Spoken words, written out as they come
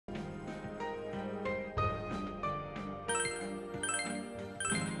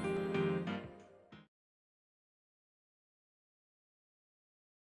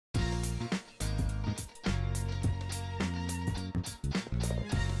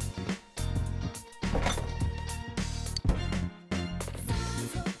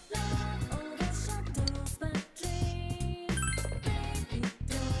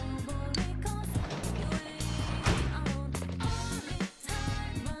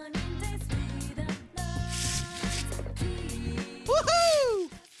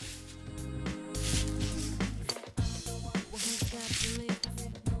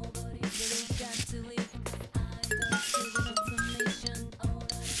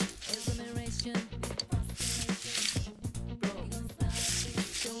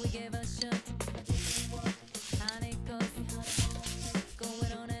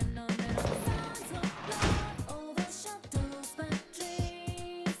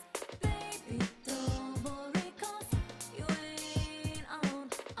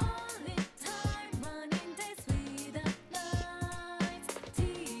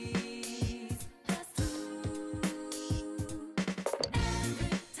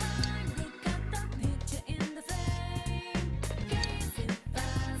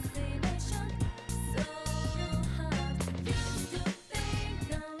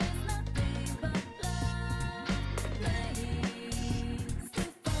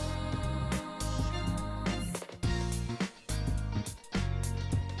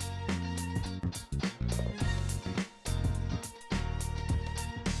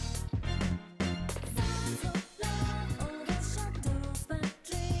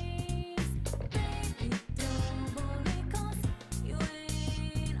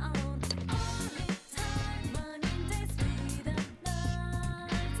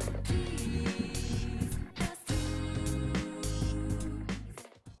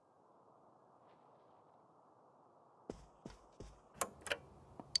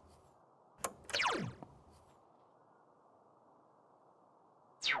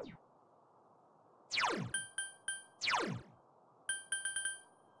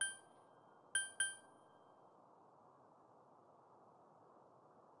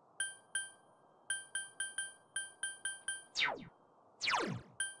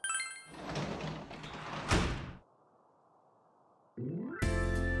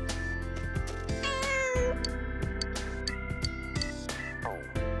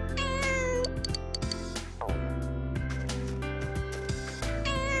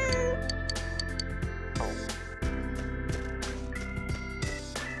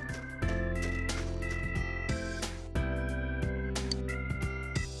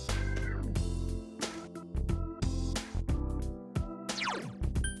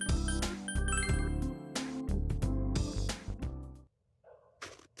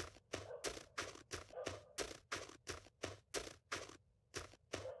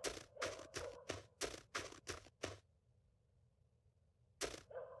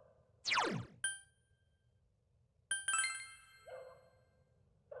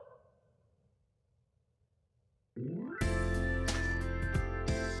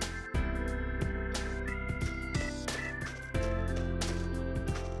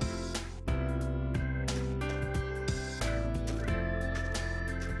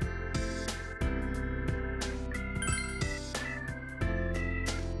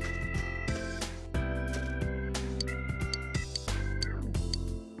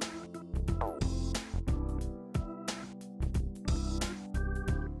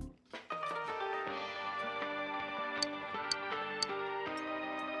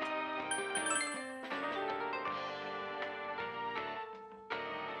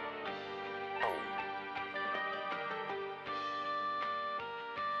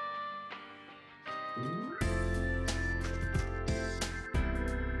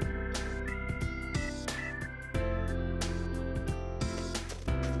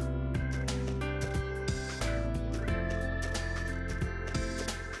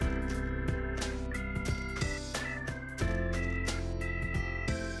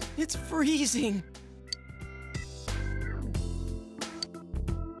It's freezing!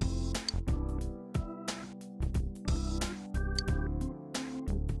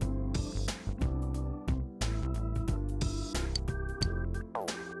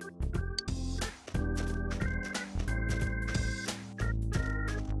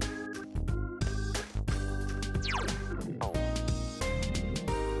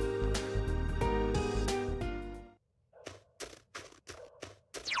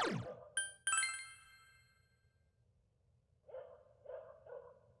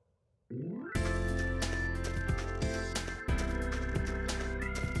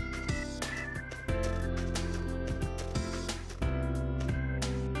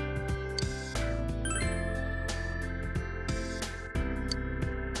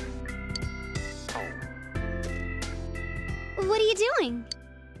 What are you doing?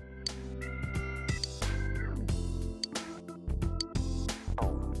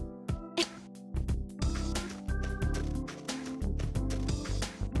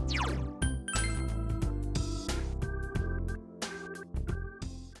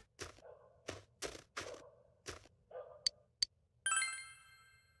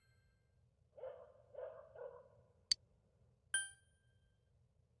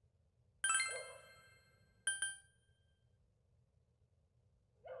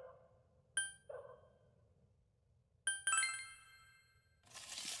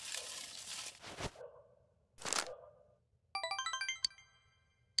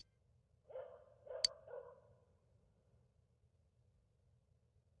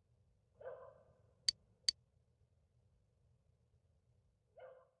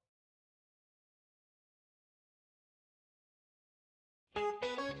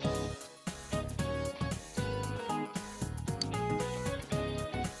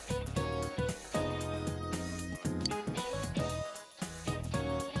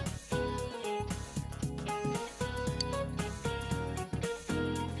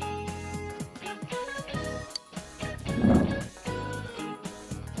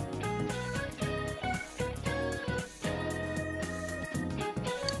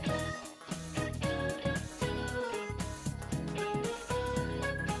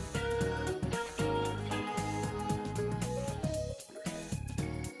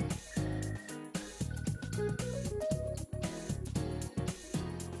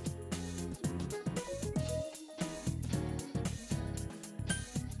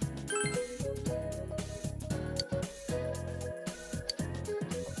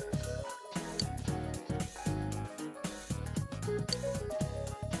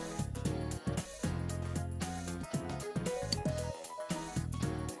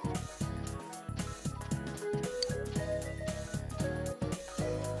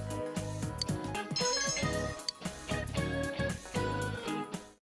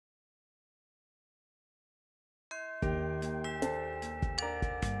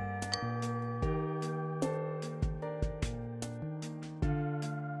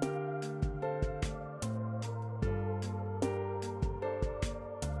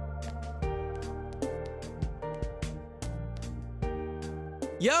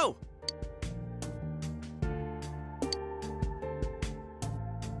 Yo!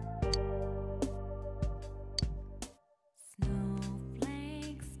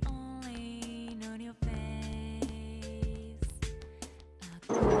 Snowflakes only on your face. A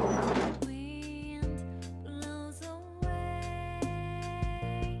cold wind blows away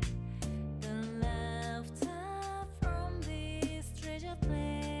the laughter from this treasure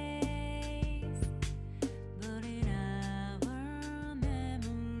place. But in our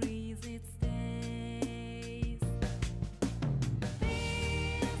memories it stays.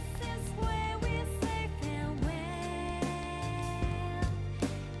 This is where we say farewell,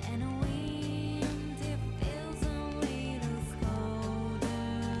 and wind it feels a little colder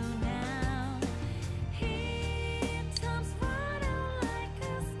now. It turns brighter like a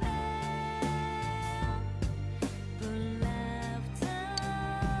spell, but laughter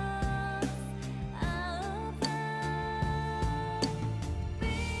our vow.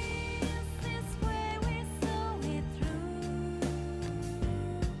 This is where we saw it through.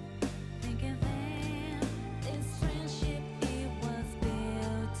 Thinking then this friendship it was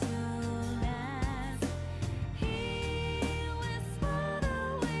built to last. Here we swore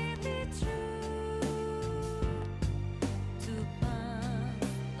away the truth to pass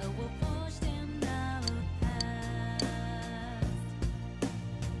that were forged in our past.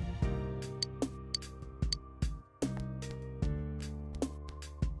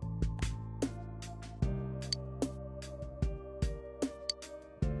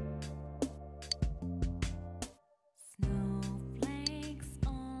 Snowflakes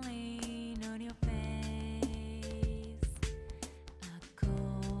only on your face. A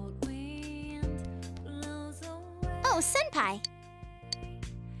cold wind blows away Oh, Senpai.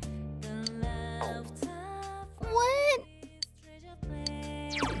 the laughter from What? this treasure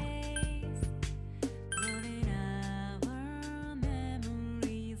place. But in our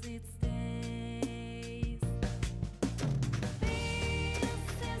memories it stays. This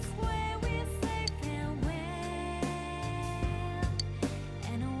is where we say farewell,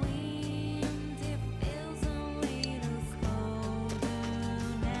 and wind it feels a little colder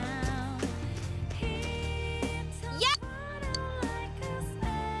now. It turns Yeah. brighter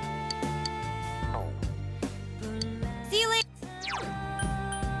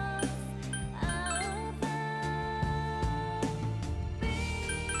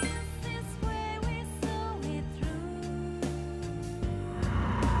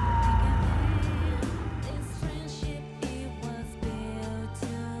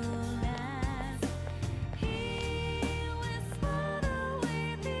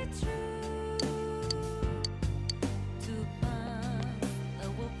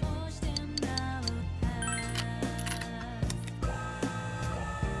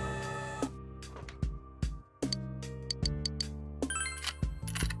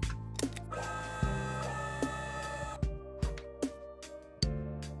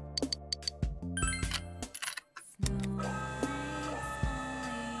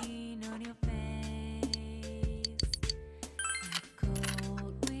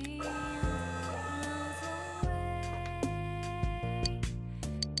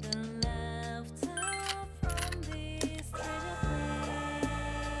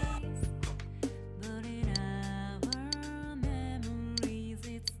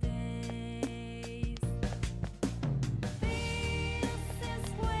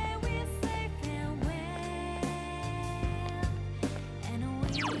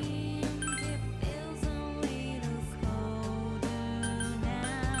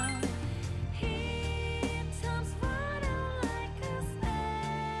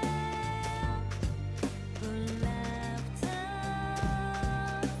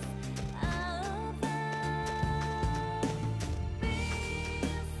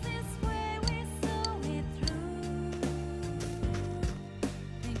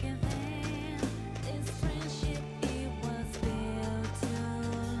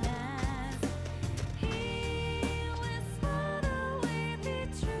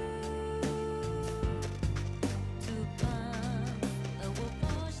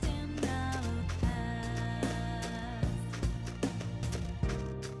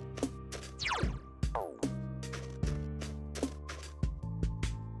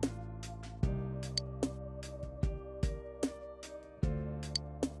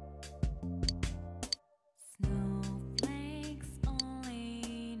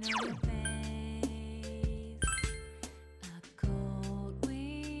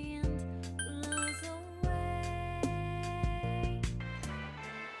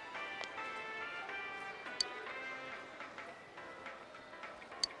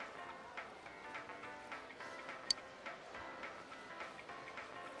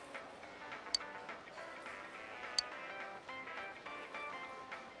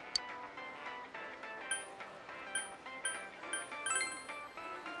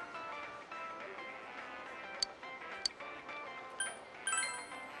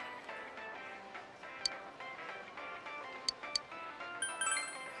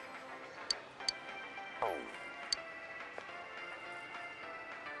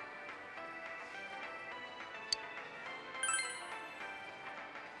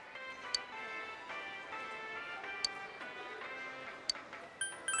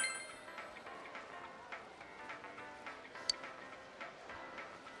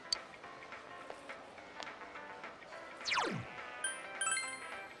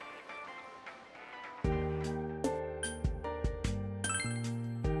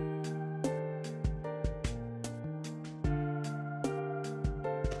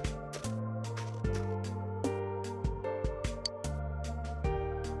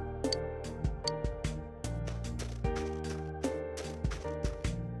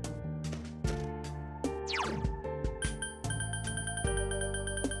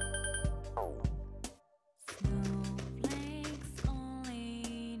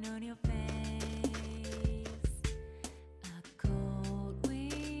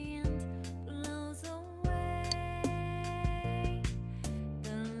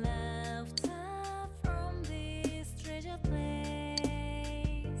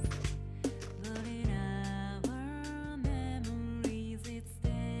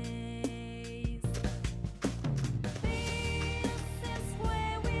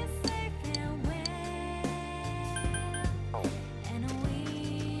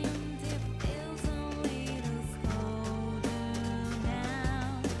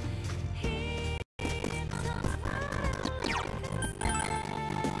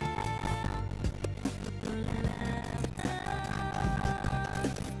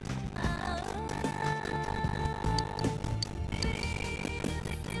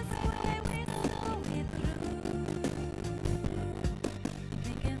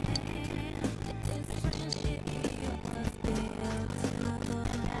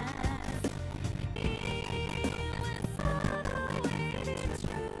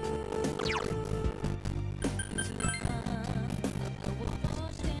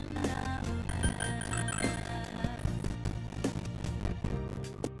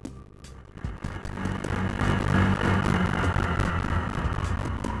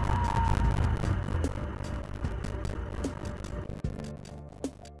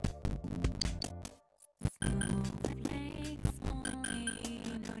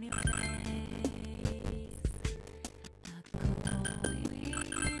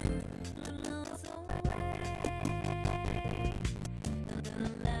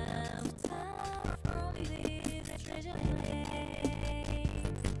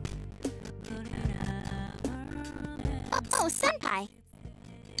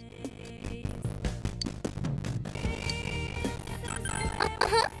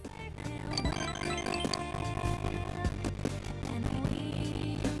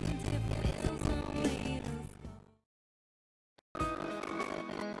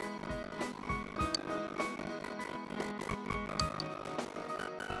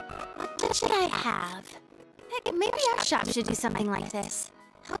What should I have? Heck, maybe our shop should do something like this.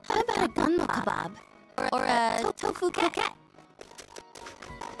 How about a gunmo kebab? Or a tofu croquette?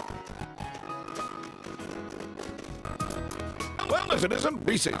 Well, if it isn't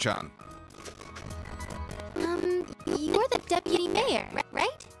Rise-chan. You're the deputy mayor,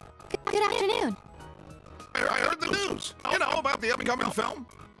 right? Good afternoon. I heard the news. You know, about the upcoming film.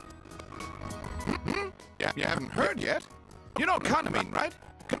 Yeah, you haven't heard yet? You know Konami, right?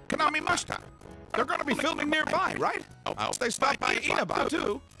 Konami Mashita. They're gonna be filming nearby, right? I hope they stop by Inaba,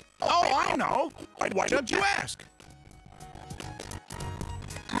 too. Oh, I know. Why don't you ask?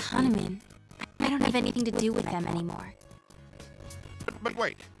 Hanuman, I don't have anything to do with them anymore. But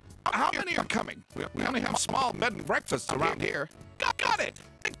wait, how many are coming? We only have small bed and breakfasts around here. Got it!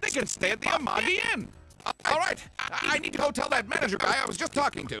 They can stay at the Amagi Inn. All right, I need to go tell that manager guy I was just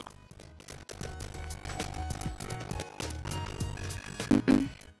talking to.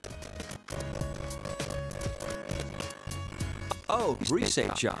 Oh,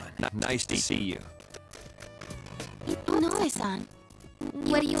 Rise-chan. Nice to see you. Inoue-san,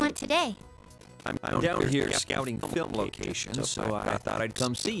 what do you want today? I'm down here scouting film locations, so I thought I'd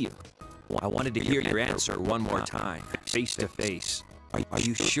come see you. I wanted to hear your answer one more time, face to face. Are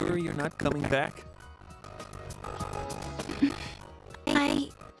you sure you're not coming back?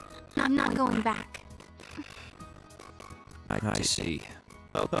 I'm not going back. I see.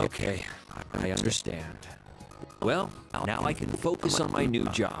 Okay, I understand. Well, now I can focus on my new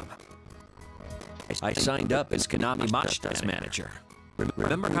job. I signed up as Konami Mashita's manager.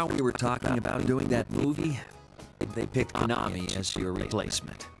 Remember how we were talking about doing that movie? They picked Konami as your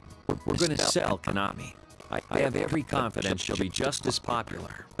replacement. We're gonna sell Konami. I have every confidence she'll be just as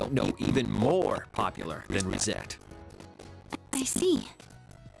popular. No, even more popular than Rosette. I see.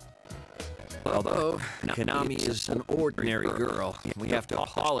 Although Konami is an ordinary girl, we have to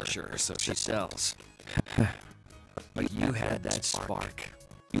polish her so she sells. But you had that spark.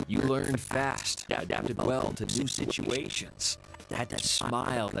 You learned fast, adapted well to new situations. Had that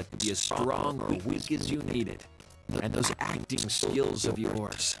smile that could be as strong or weak as you needed. And those acting skills of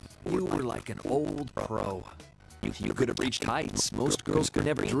yours. You were like an old pro. You could have reached heights most girls could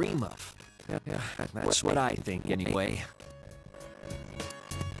never dream of. Yeah, that's what I think anyway.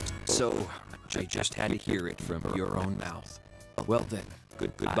 So, I just had to hear it from your own mouth. Well then,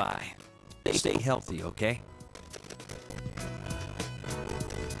 goodbye. Stay healthy, okay?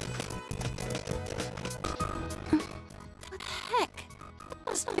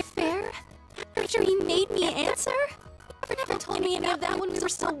 That's not fair. After he made me answer? He never told me any of that when we were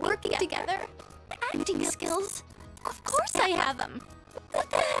still working together. Acting skills? Of course I have them. What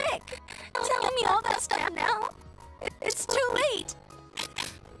the heck? Telling me all that stuff now? It's too late.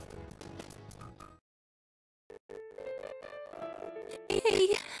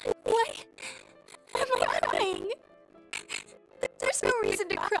 Hey, why am I crying? There's no reason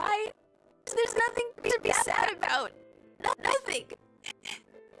to cry. There's nothing to be sad about. Nothing.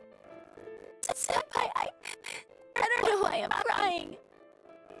 Senpai, I don't know why I'm crying.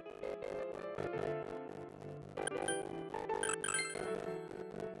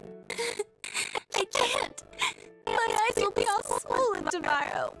 I can't. My eyes will be all swollen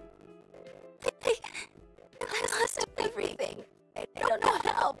tomorrow. I lost everything. I don't know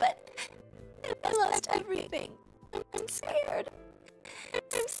how, but I lost everything. I'm scared.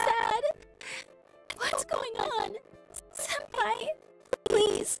 I'm sad. What's going on? Senpai,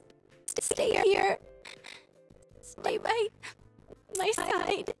 please, stay here. Stay by my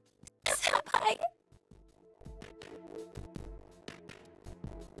side. Senpai.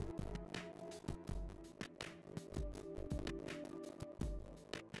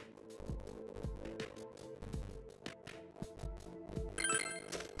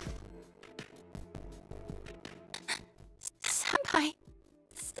 Senpai.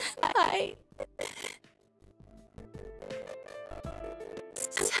 Senpai.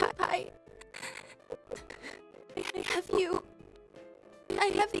 Senpai. I have you. I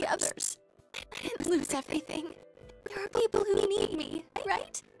have the others. I didn't lose everything. There are people who need me,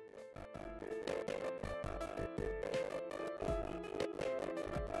 right?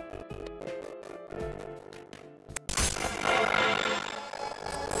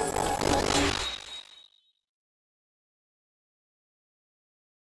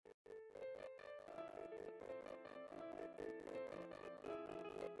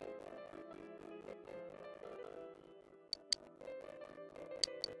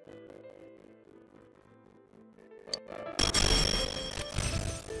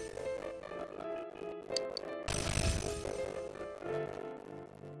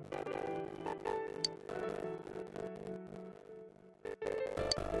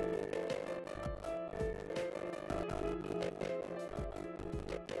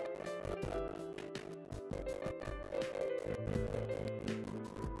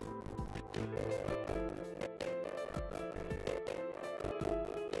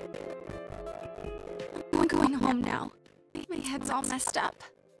 all messed up.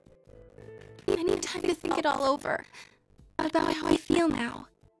 I need time to think it all over. About how I feel now.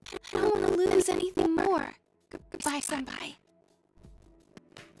 I don't want to lose anything more. Goodbye, Senpai.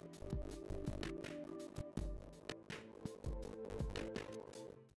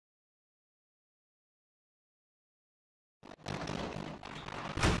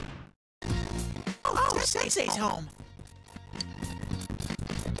 Oh, Sensei's home.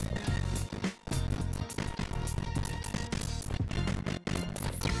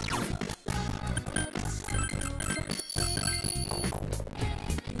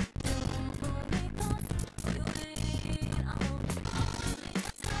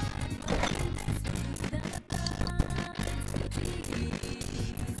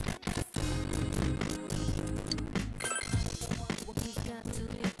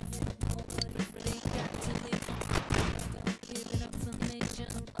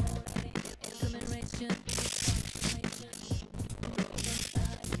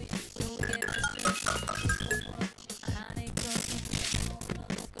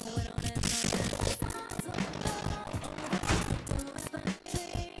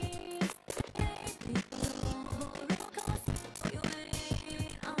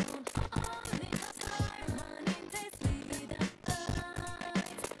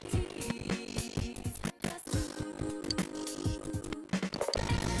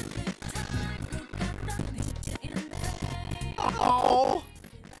 Oh!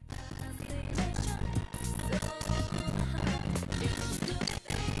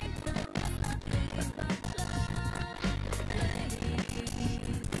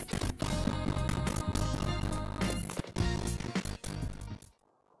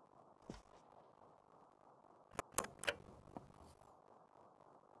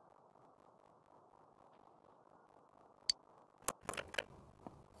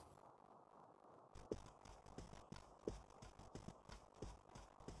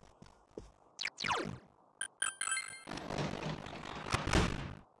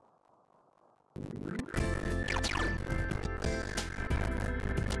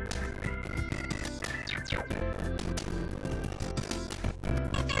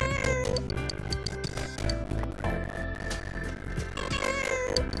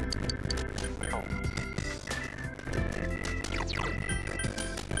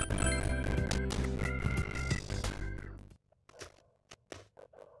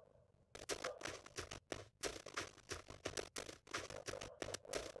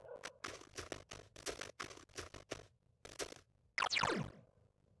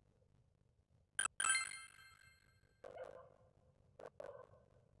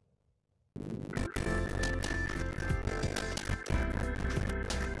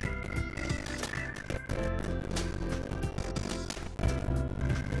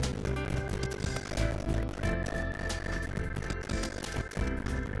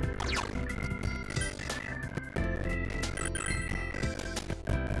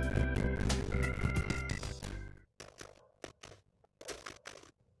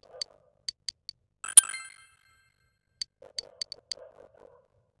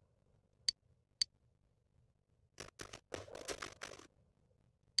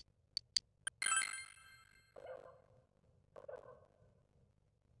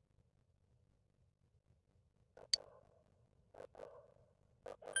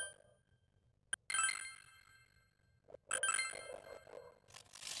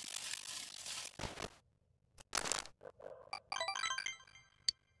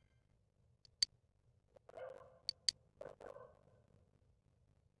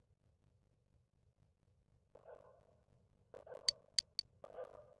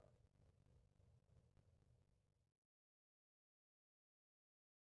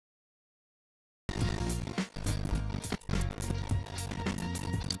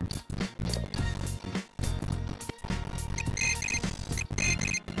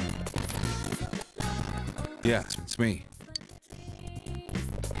 Yeah, it's me.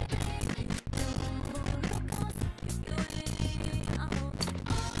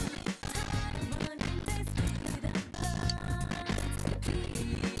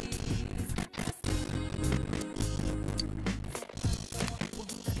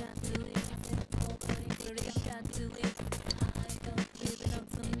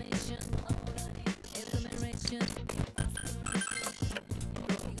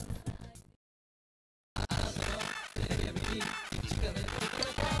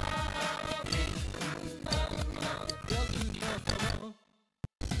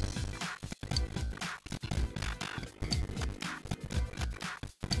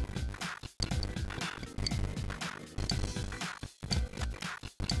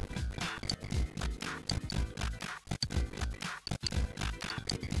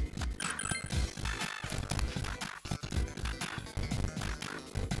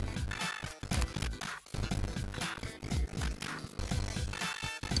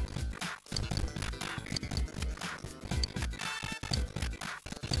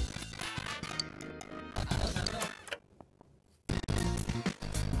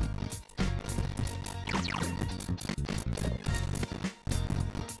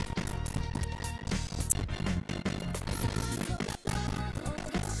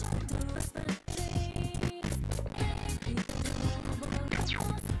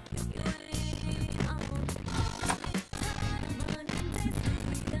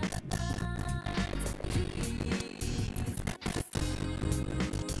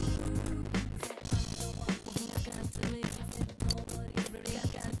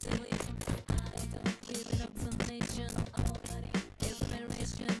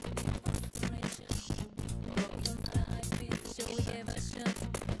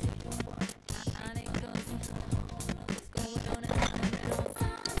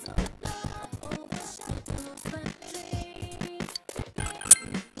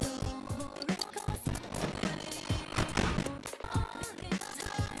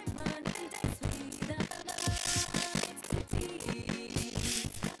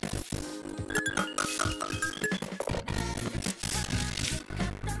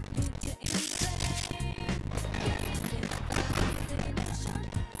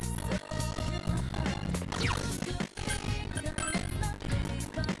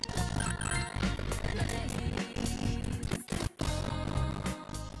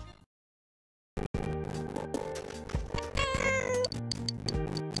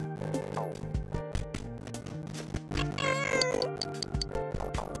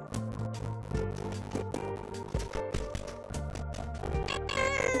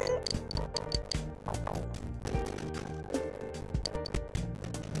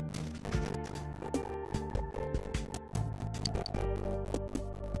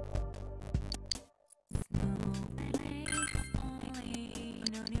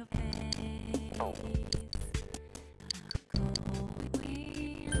 now.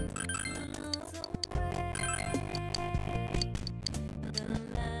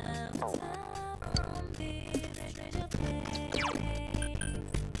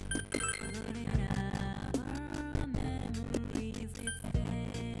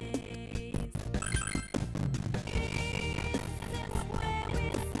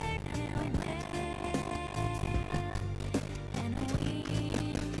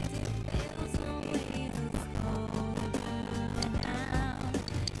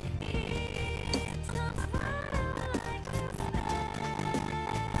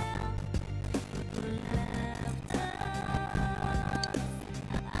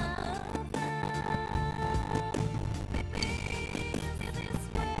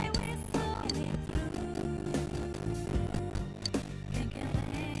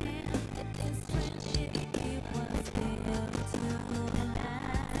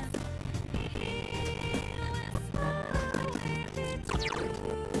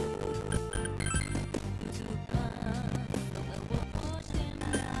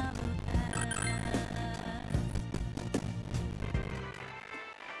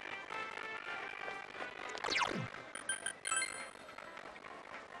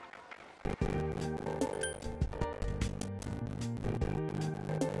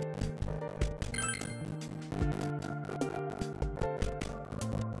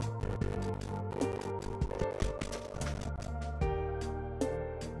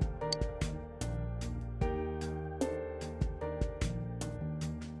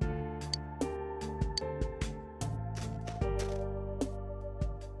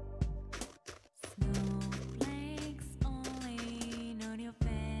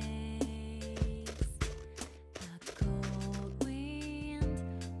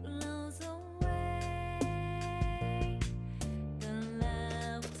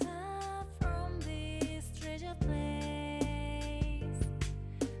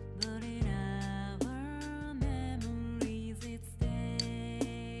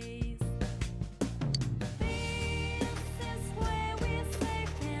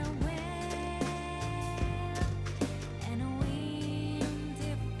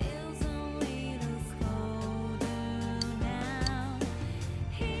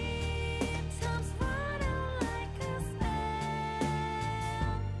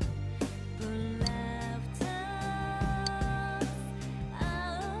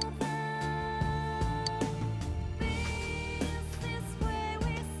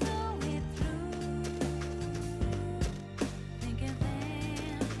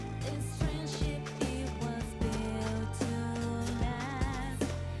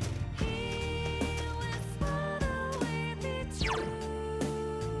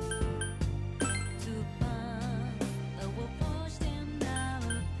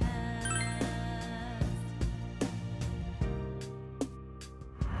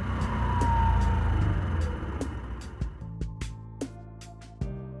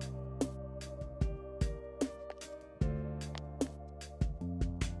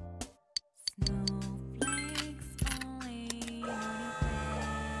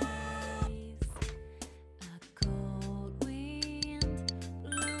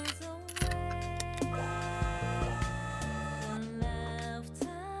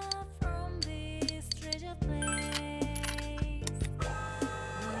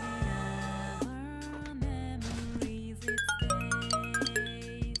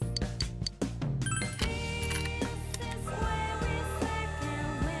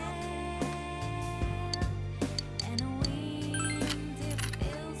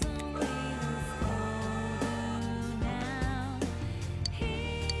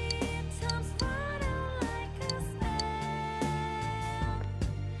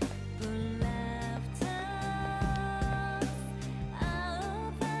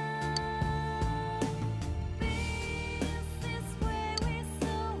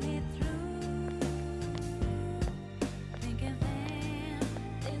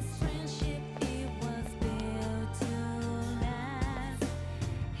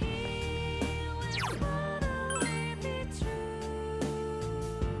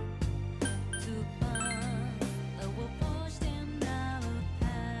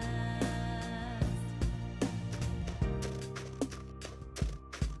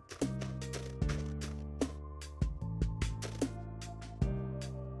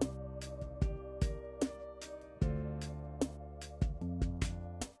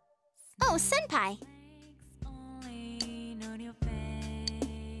 Oh, Senpai.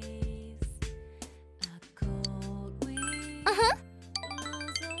 Uh-huh.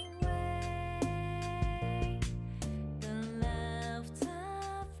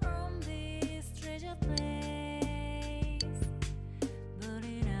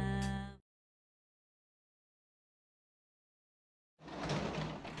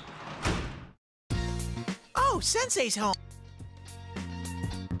 Sensei's home.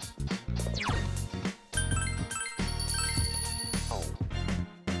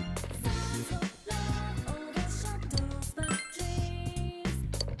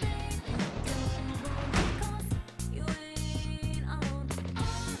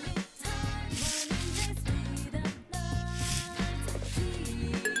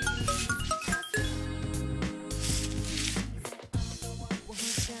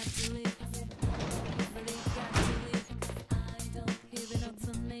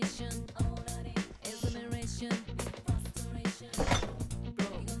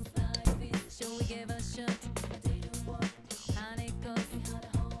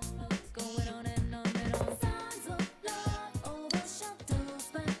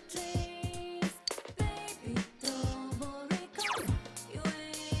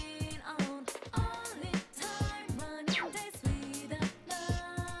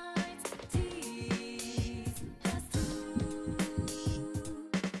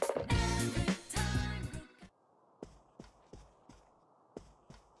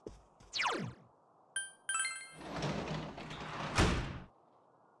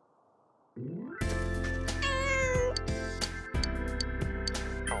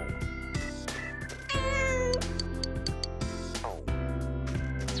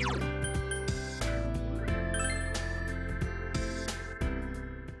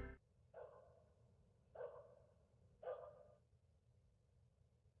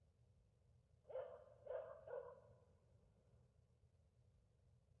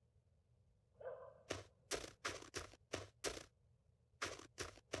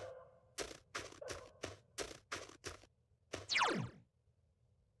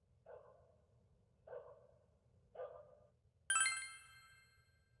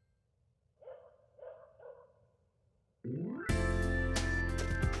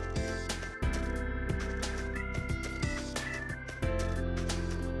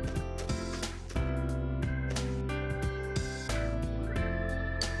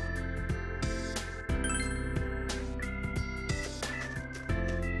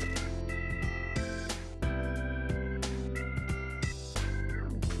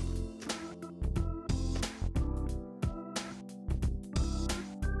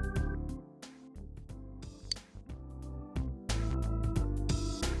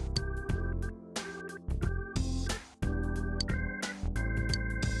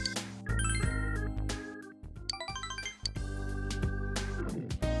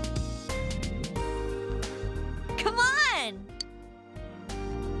 Come on!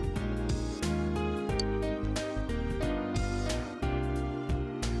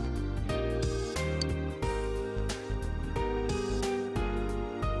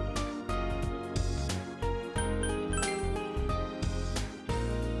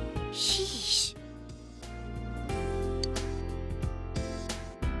 Sheesh.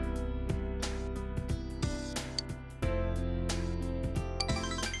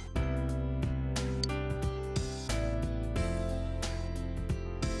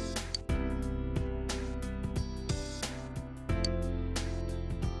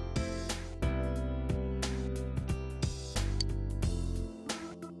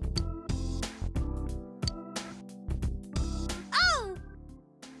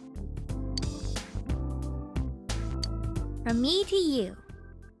 From me to you.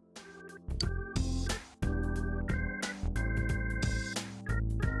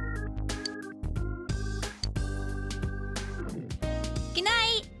 Good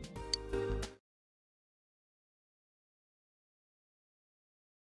night.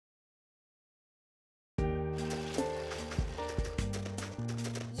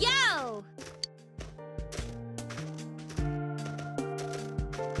 Yo!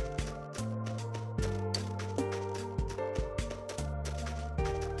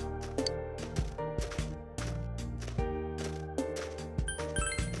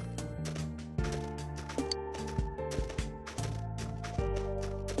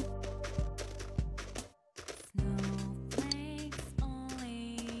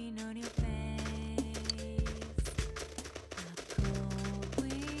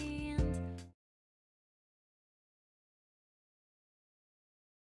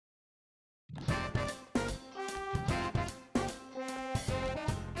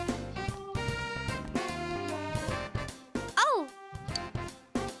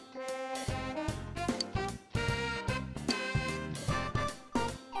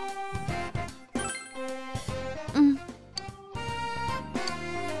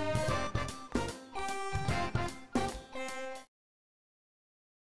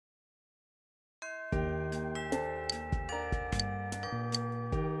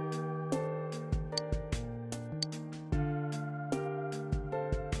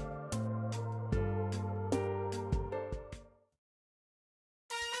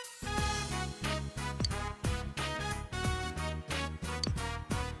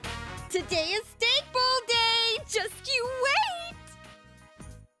 Today is steak bowl day! Just you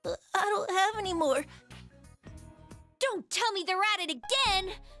wait! I don't have any more. Don't tell me they're at it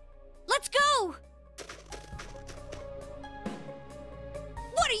again! Let's go!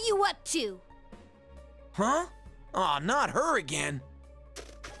 What are you up to? Huh? Aw, not her again.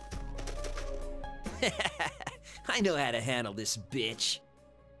 I know how to handle this bitch.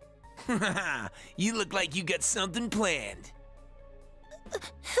 You look like you got something planned.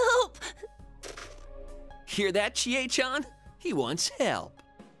 Help! Hear that, Chie-chan? He wants help.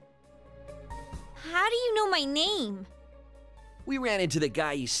 How do you know my name? We ran into the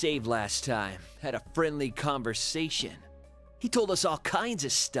guy you saved last time, had a friendly conversation. He told us all kinds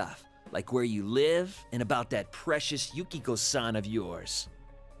of stuff, like where you live and about that precious Yukiko-san of yours.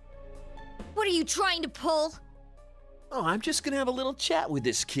 What are you trying to pull? Oh, I'm just gonna have a little chat with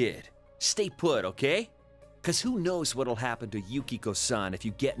this kid. Stay put, okay? 'Cause who knows what'll happen to Yukiko-san if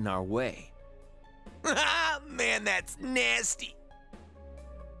you get in our way. Man, that's nasty.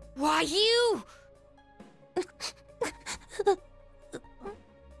 Why you?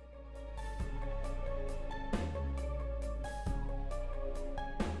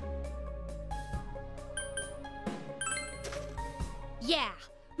 Yeah,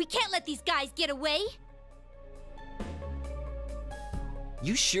 we can't let these guys get away.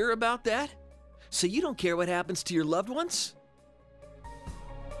 You sure about that? So you don't care what happens to your loved ones?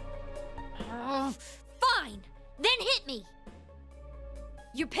 Fine, then hit me.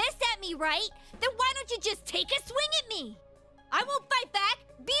 You're pissed at me, right? Then why don't you just take a swing at me? I won't fight back.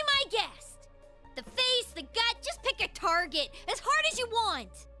 Be my guest. The face, the gut, just pick a target as hard as you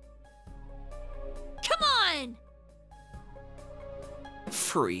want. Come on!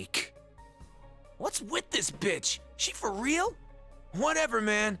 Freak. What's with this bitch? She for real? Whatever,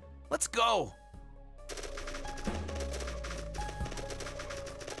 man. Let's go.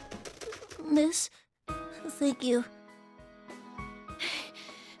 Miss, thank you.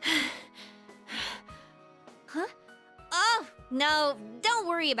 Huh? Oh, no, don't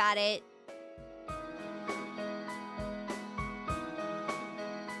worry about it.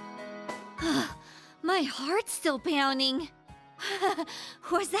 My heart's still pounding.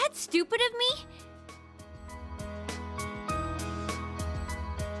 Was that stupid of me?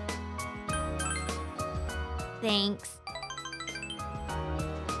 Thanks.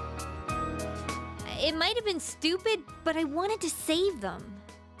 It might have been stupid, but I wanted to save them.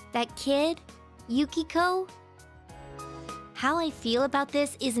 That kid, Yukiko. How I feel about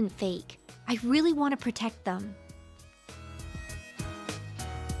this isn't fake. I really want to protect them.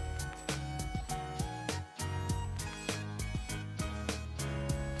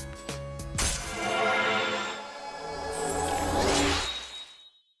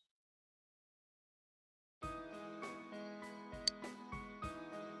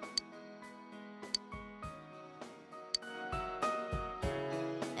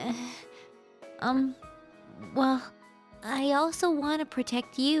 Well, I also want to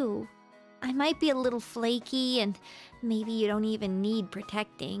protect you. I might be a little flaky and maybe you don't even need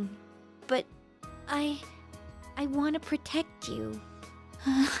protecting. But I want to protect you.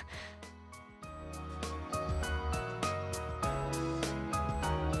 Huh?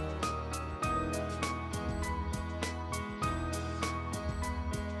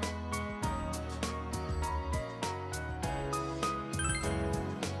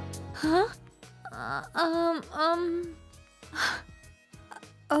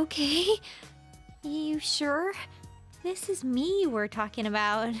 Okay. You sure? This is me we're talking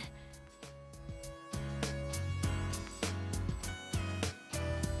about.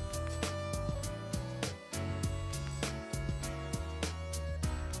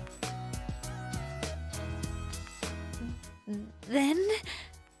 Then?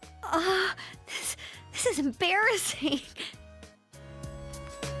 This is embarrassing.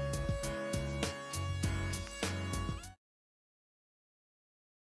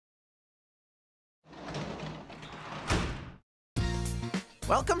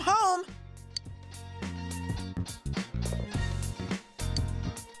 Welcome home.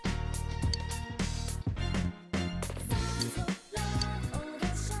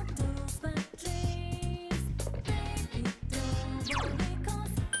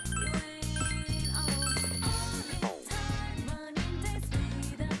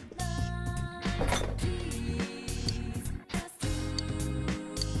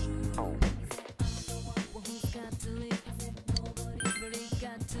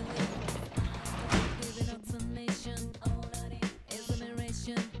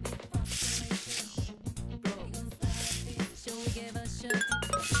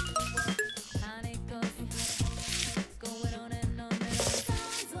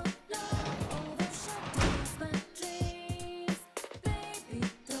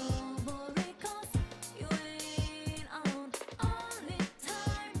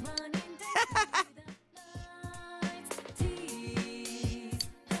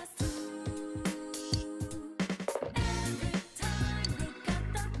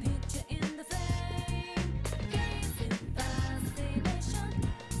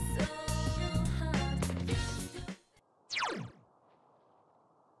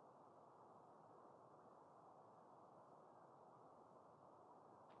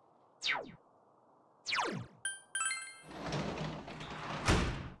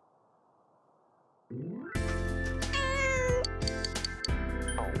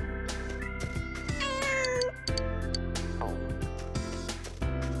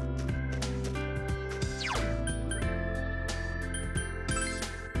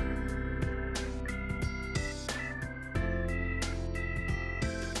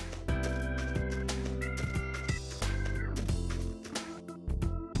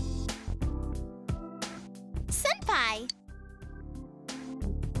 Senpai!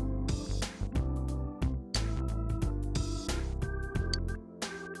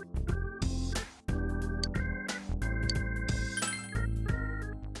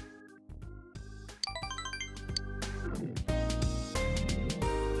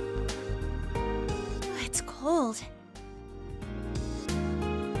 It's cold.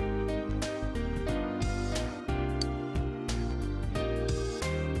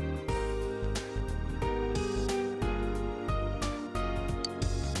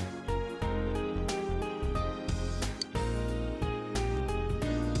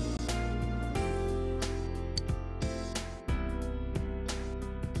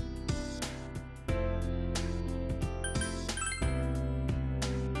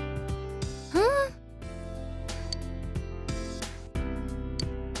 Huh?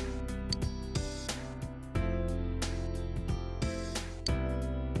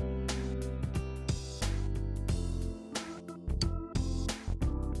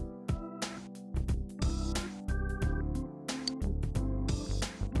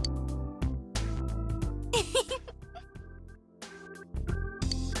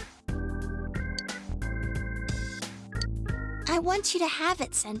 I want you to have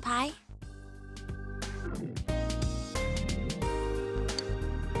it, Senpai.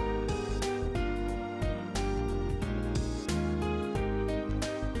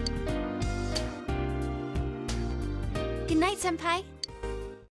 Good night, Senpai.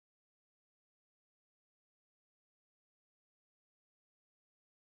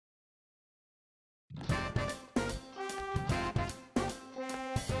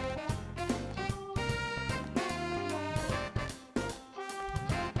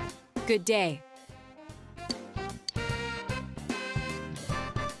 Good day.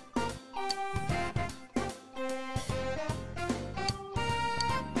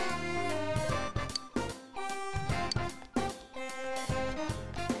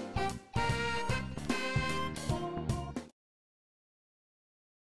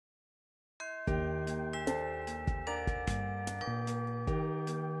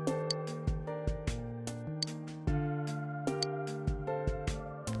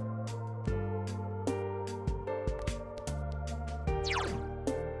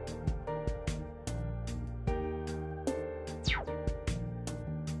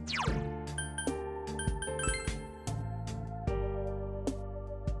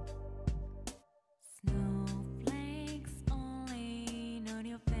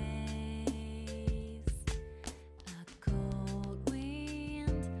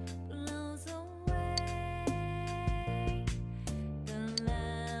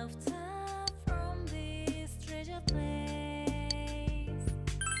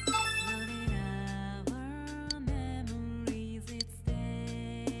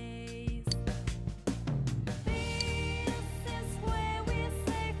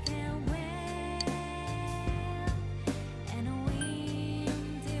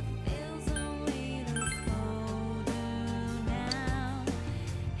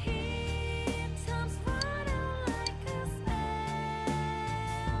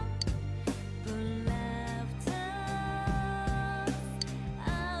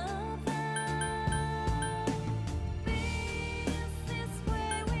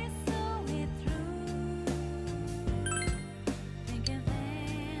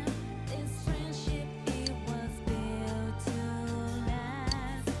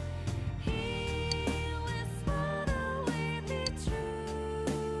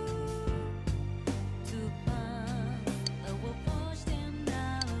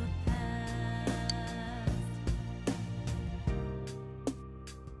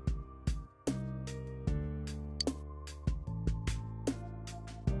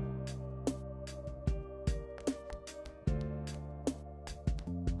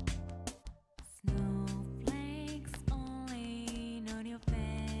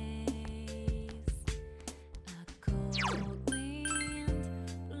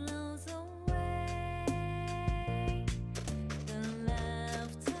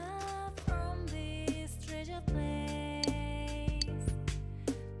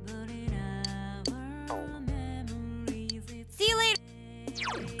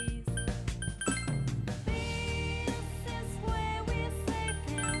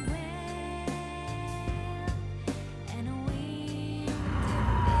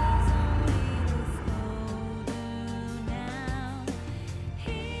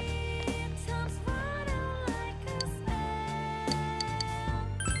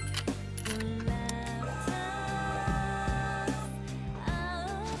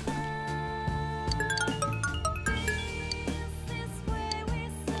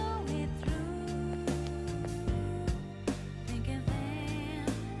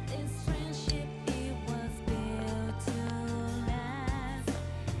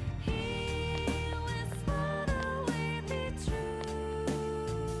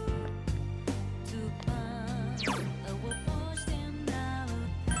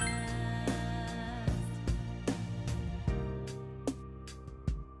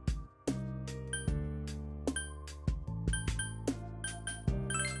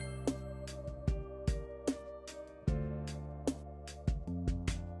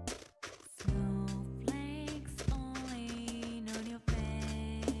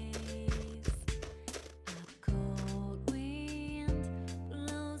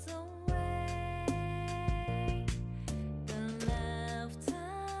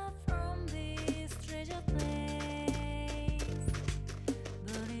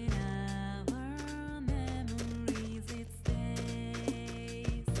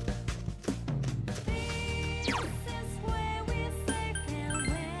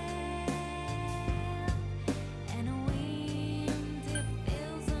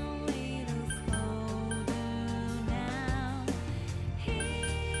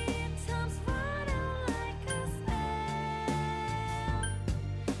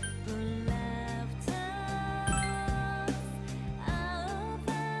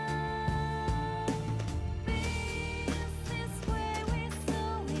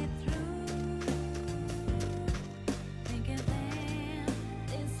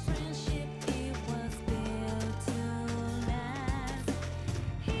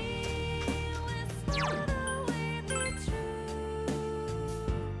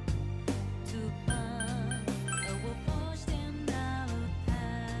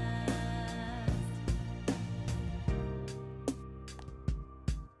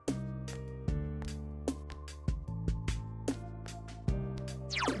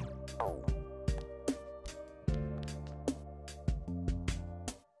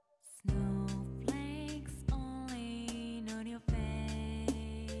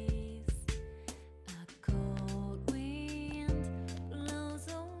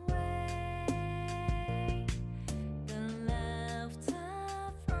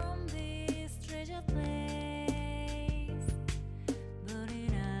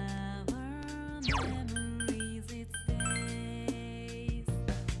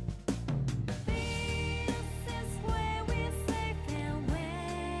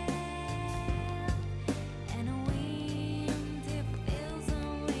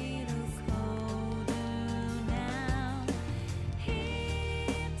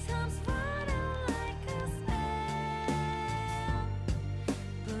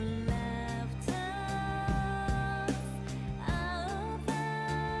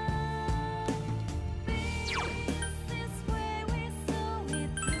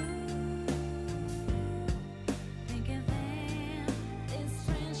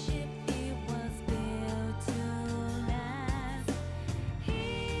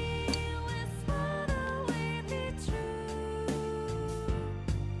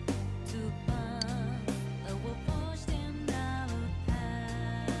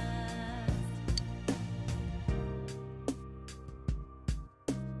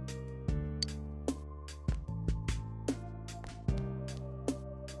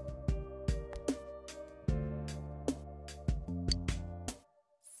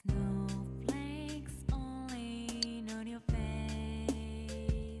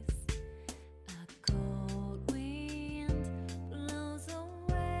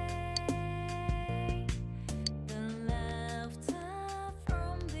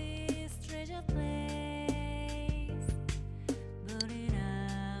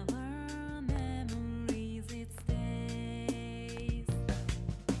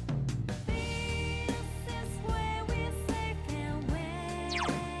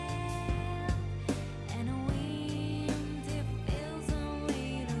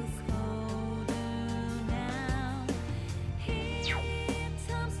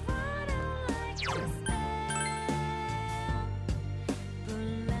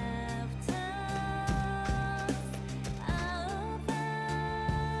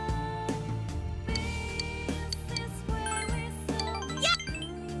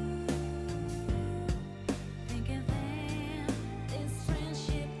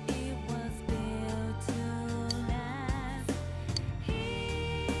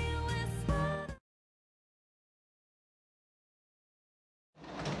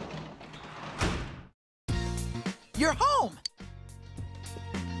 You're home!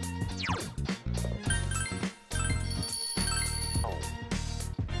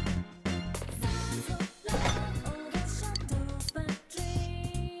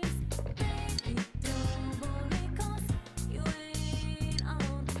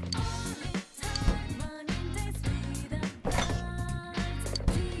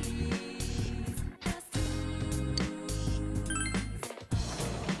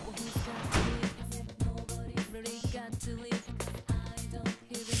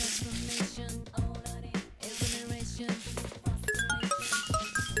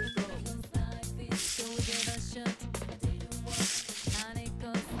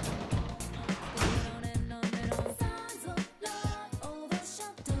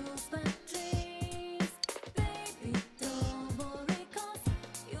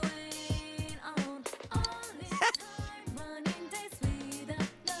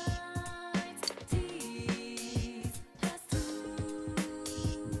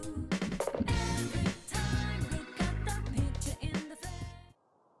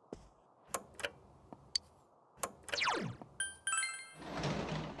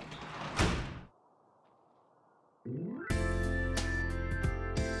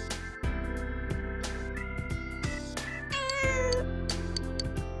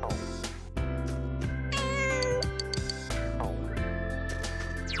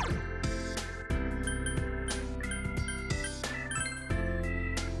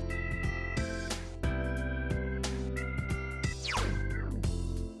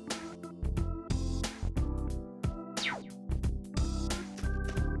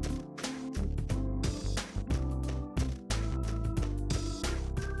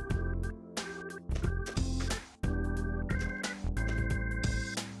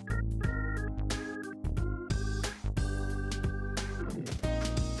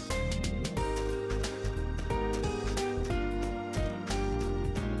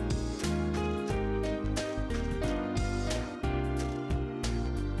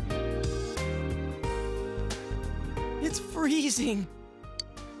 It's freezing.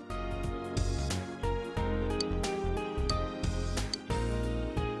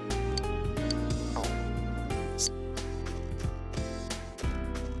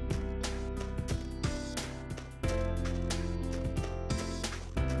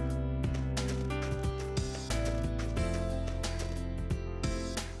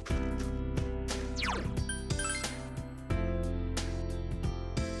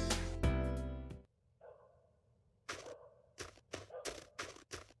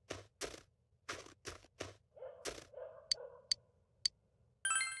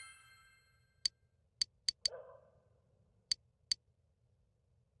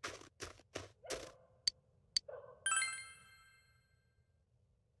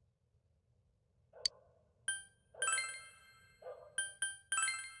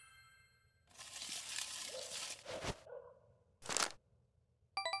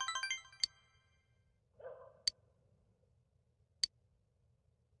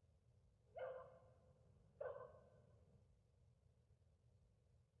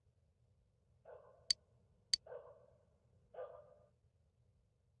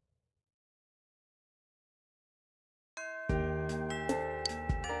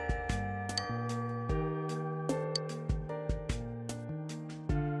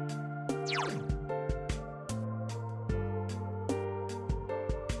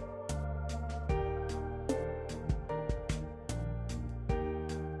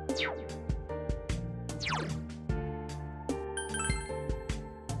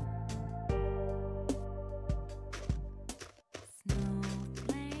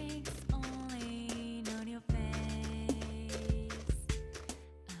 Snowflakes only on your face.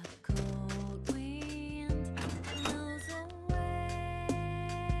 A cold wind blows away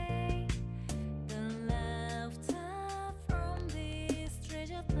the laughter from this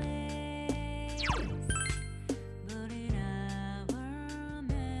treasure place. But in our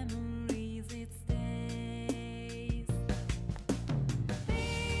memories,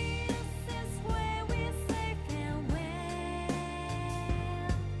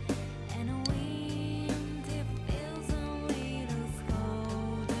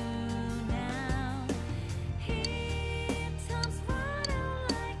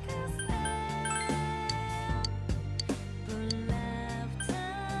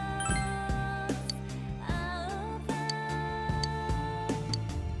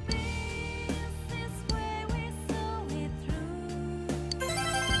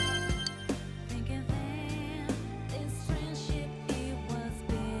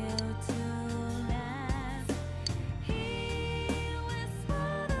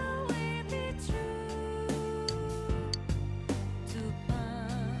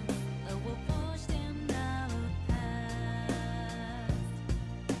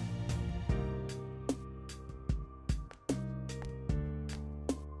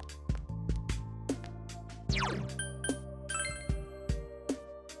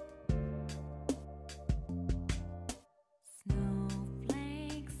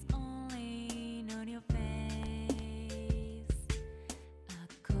 Snowflakes only on your face. A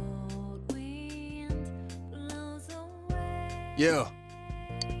cold wind blows away. Yeah.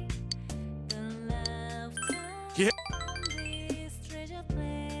 The laughter Yeah. from this treasure place.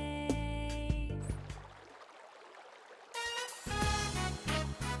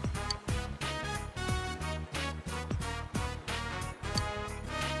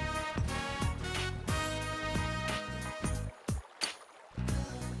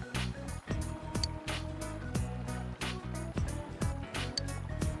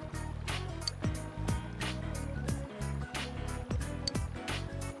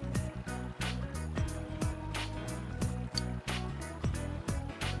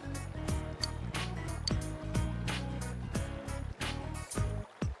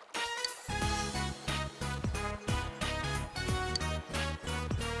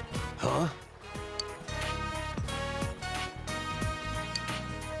 Huh?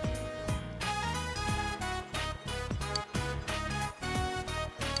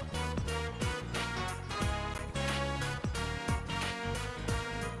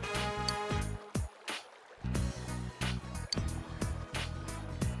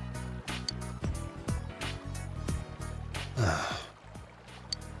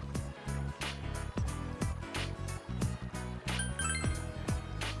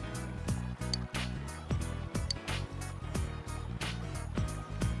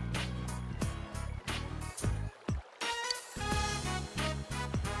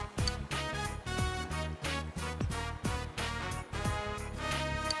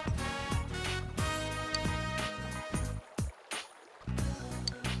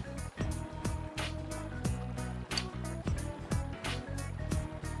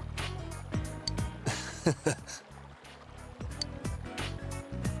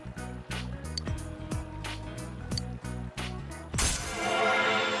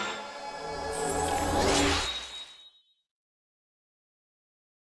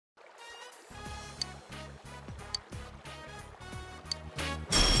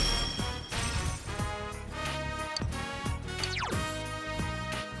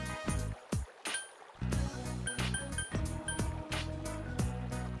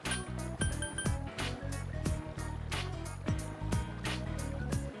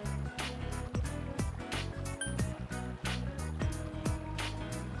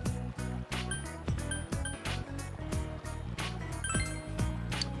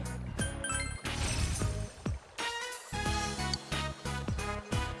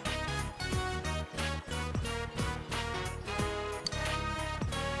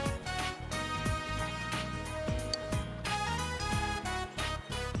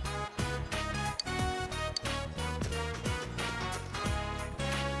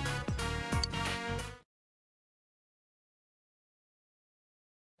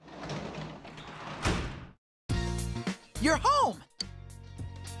 You're home!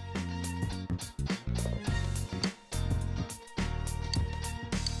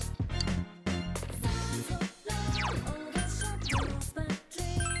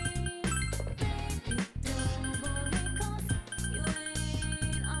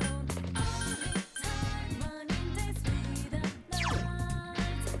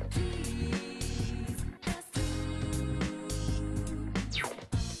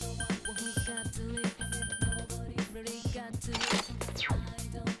 Got to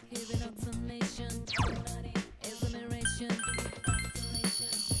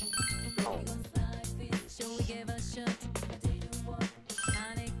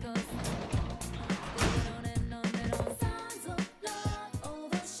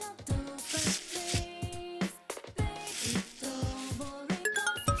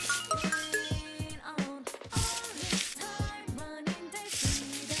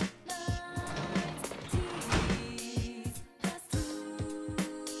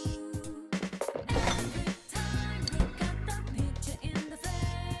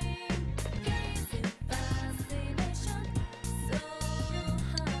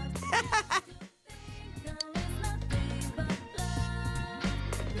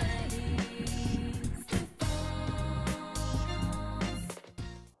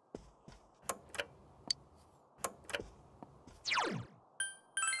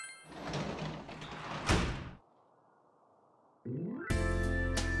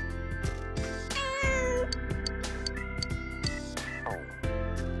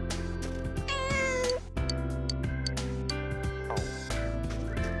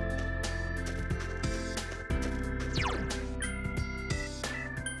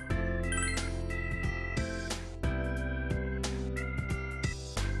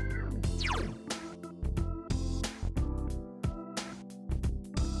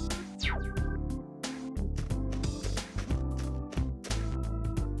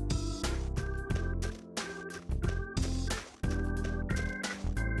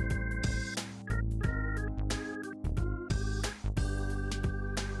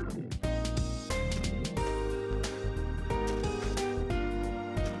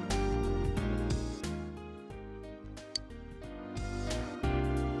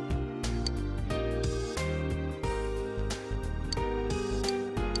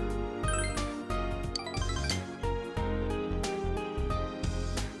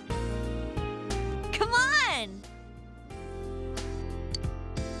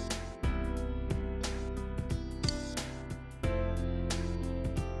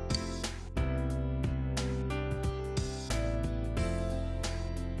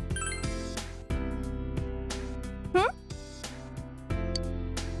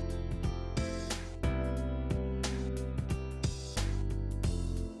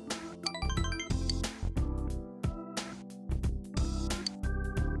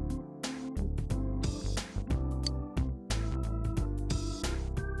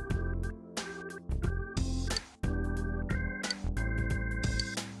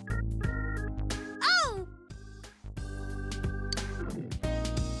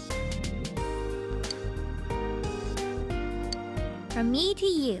From me to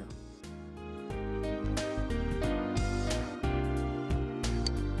you.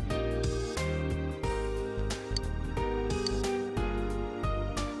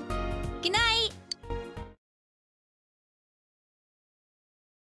 Good night.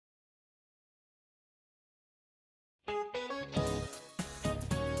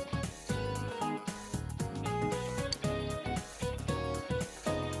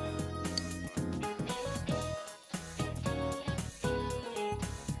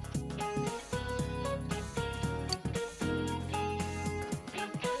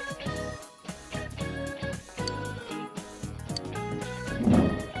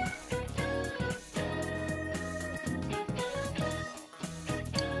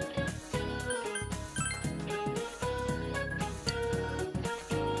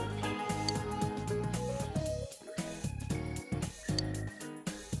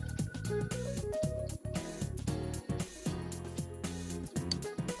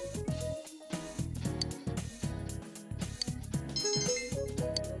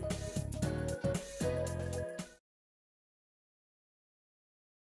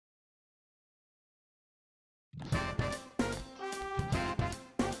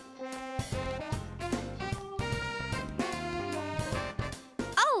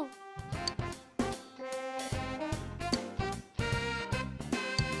 Oh!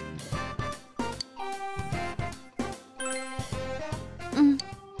 Mm.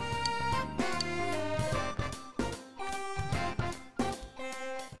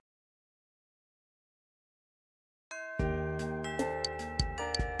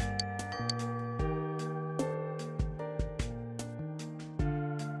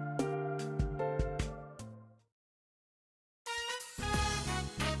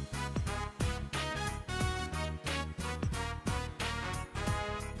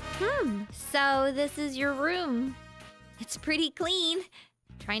 So this is your room. It's pretty clean.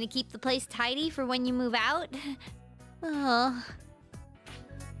 Trying to keep the place tidy for when you move out? Oh.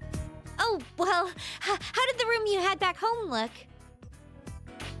 Oh, well, how did the room you had back home look?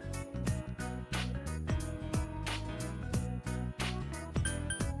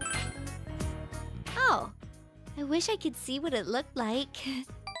 Oh, I wish I could see what it looked like.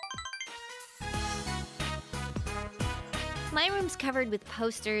 My room's covered with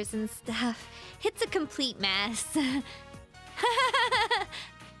posters and stuff. It's a complete mess.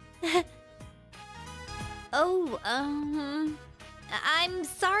 Oh, I'm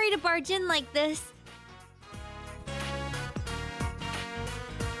sorry to barge in like this.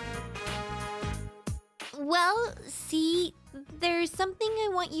 Well, see, there's something I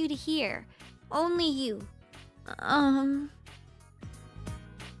want you to hear. Only you.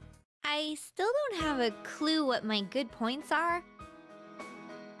 I still don't have a clue what my good points are.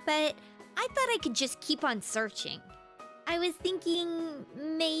 But I thought I could just keep on searching. I was thinking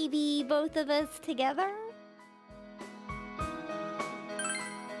maybe both of us together?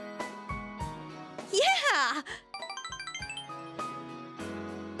 Yeah!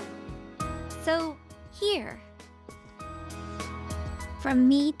 So, here. From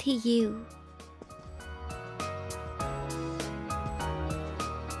me to you.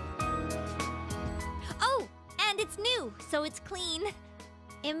 Oh, and it's new, so it's clean.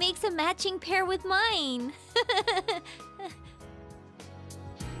 It makes a matching pair with mine.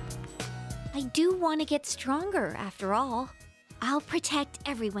 I do want to get stronger, after all. I'll protect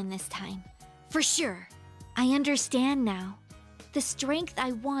everyone this time. For sure. I understand now. The strength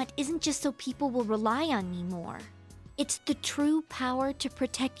I want isn't just so people will rely on me more. It's the true power to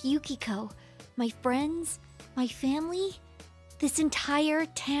protect Yukiko, my friends, my family, this entire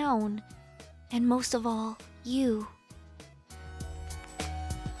town, and most of all, you.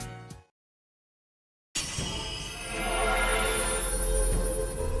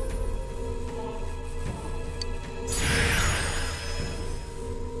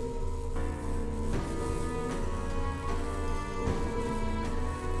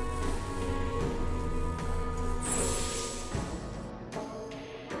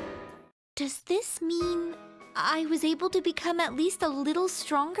 Does this mean I was able to become at least a little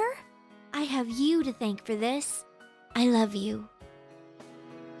stronger? I have you to thank for this. I love you.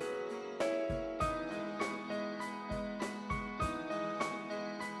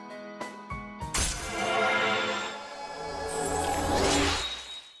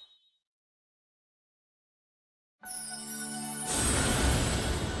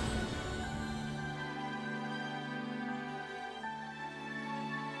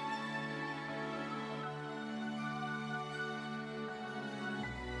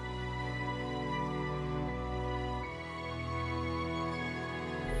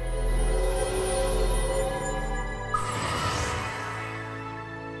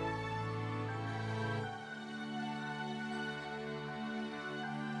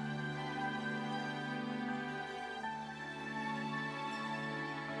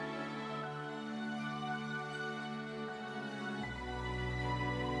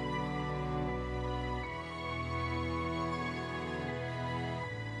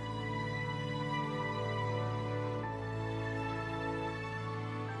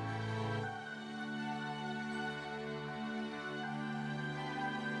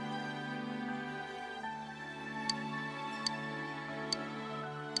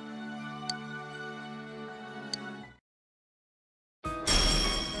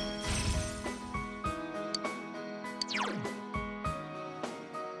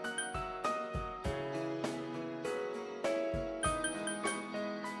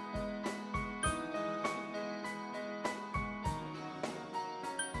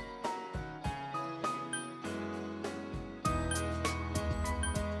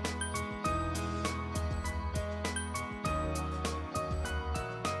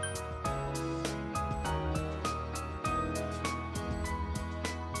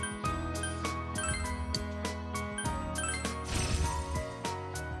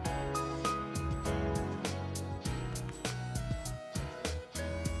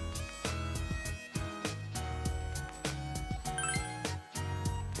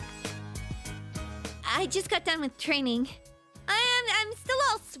 I just got done with training. I'm still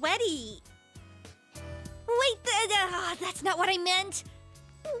all sweaty. Wait, that's not what I meant.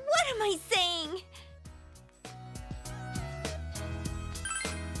 What am I saying?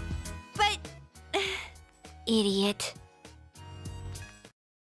 But... idiot.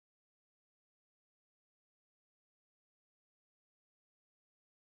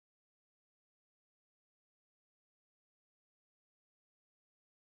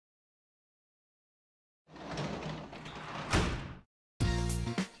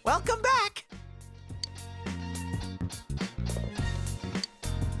 Welcome back.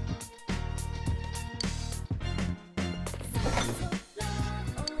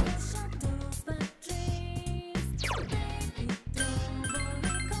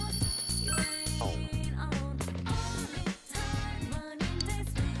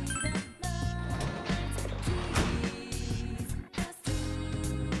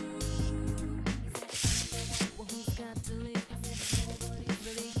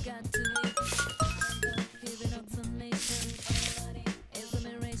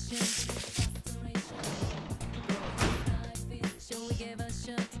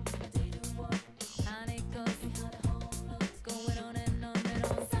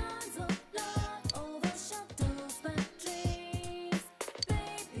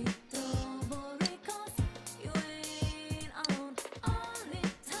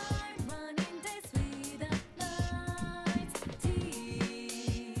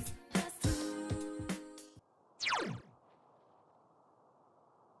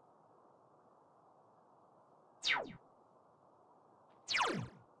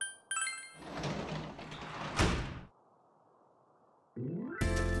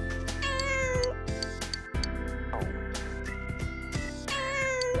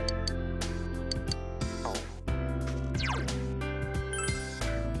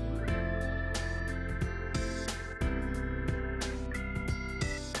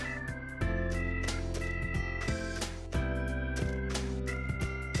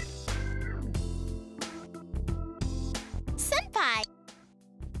 Senpai!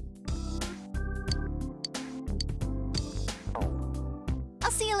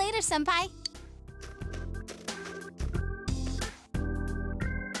 I'll see you later, Senpai.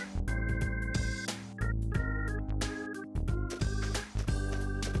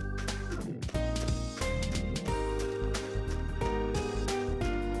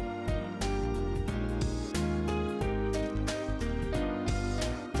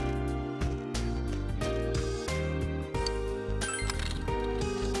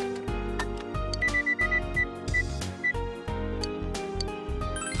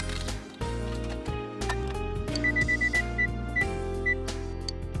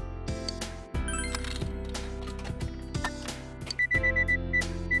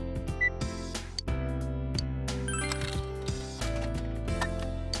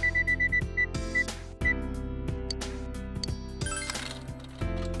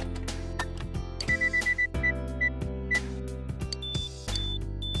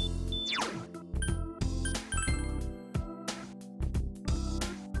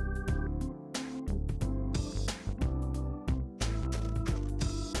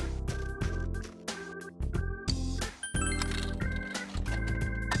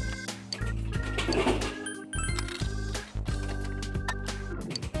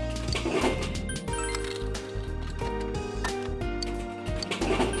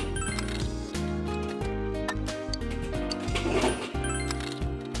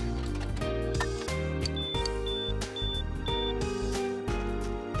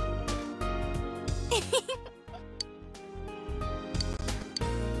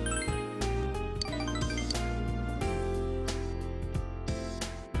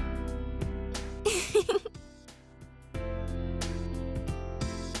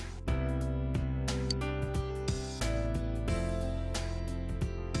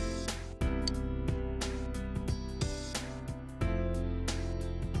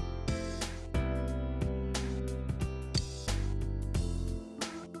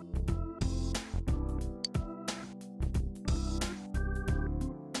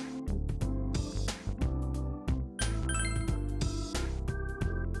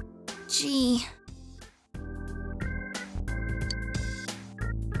 Gee.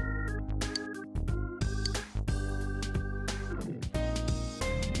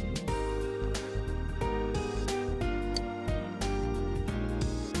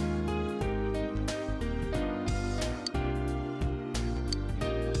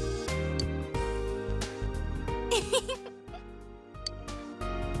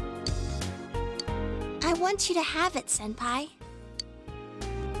 I want you to have it, Senpai.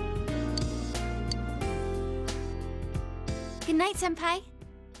 Good night, Senpai.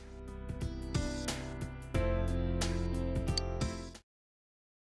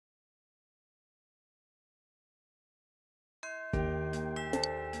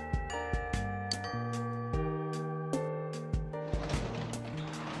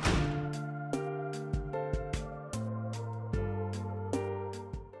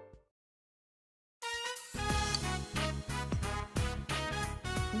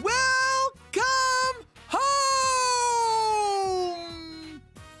 Welcome home!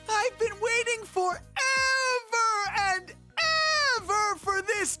 I've been waiting forever and ever for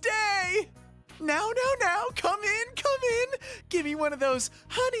this day. Now, come in. Give me one of those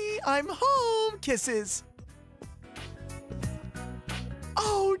honey, I'm home kisses.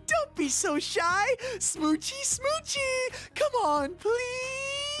 Oh, don't be so shy. Smoochy. Come on,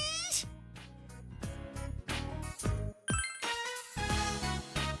 please.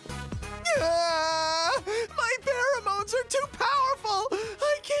 My pheromones are too powerful!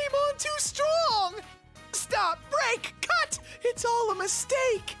 I came on too strong! Stop! Break! Cut! It's all a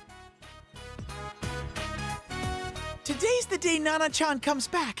mistake! Today's the day Nana-chan comes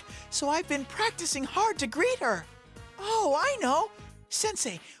back, so I've been practicing hard to greet her. Oh, I know!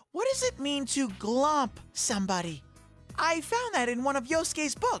 Sensei, what does it mean to glomp somebody? I found that in one of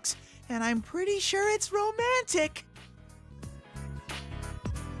Yosuke's books, and I'm pretty sure it's romantic.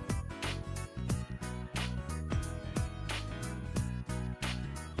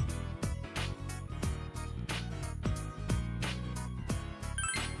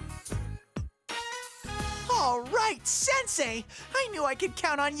 All right, Sensei! I knew I could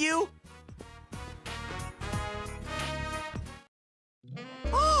count on you!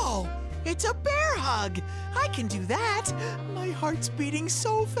 Oh, it's a bear hug! I can do that! My heart's beating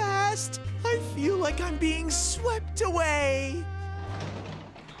so fast! I feel like I'm being swept away!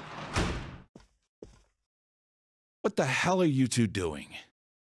 What the hell are you two doing?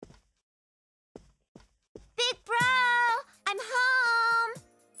 Big bro, I'm home.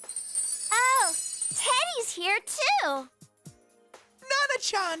 Oh, Teddy's here too.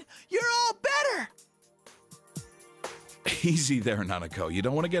 Nana-chan, you're all better! Easy there, Nanako. You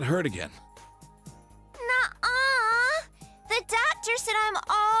don't want to get hurt again. Nuh-uh. The doctor said I'm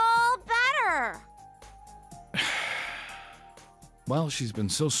all better. Well, she's been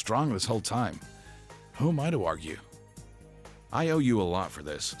so strong this whole time. Who am I to argue? I owe you a lot for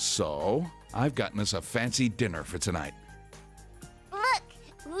this, so I've gotten us a fancy dinner for tonight. Look,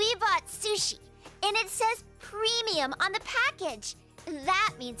 we bought sushi, and it says premium on the package.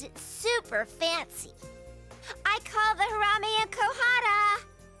 That means it's super fancy. I call the harame and kohara.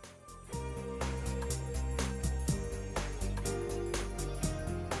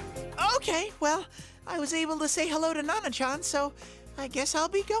 Okay, well, I was able to say hello to Nana-chan, so I guess I'll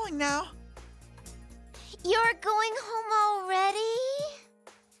be going now. You're going home already?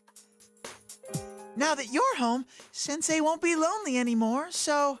 Now that you're home, Sensei won't be lonely anymore,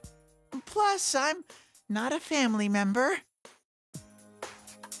 so... Plus, I'm not a family member.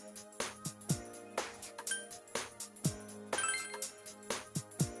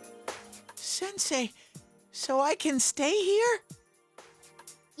 Sensei, so I can stay here?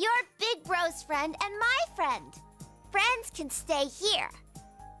 You're Big Bro's friend and my friend. Friends can stay here.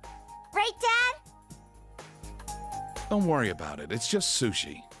 Right, Dad? Don't worry about it. It's just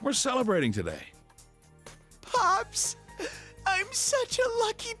sushi. We're celebrating today. Pops, I'm such a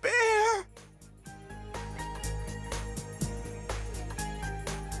lucky bear.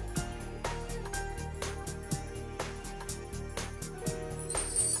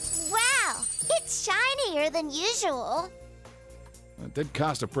 Wow, it's shinier than usual. It did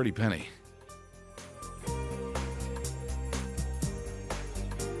cost a pretty penny.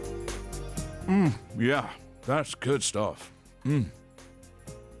 Yeah, that's good stuff. Big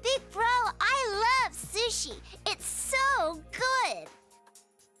Bro, I love sushi. It's so good.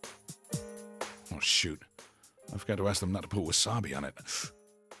 Oh, shoot. I forgot to ask them not to put wasabi on it.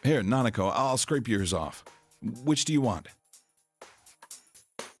 Here, Nanako, I'll scrape yours off. Which do you want?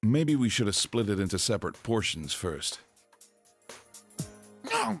 Maybe we should have split it into separate portions first.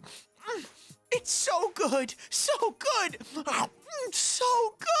 It's so good, so good,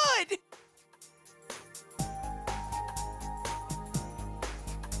 so good.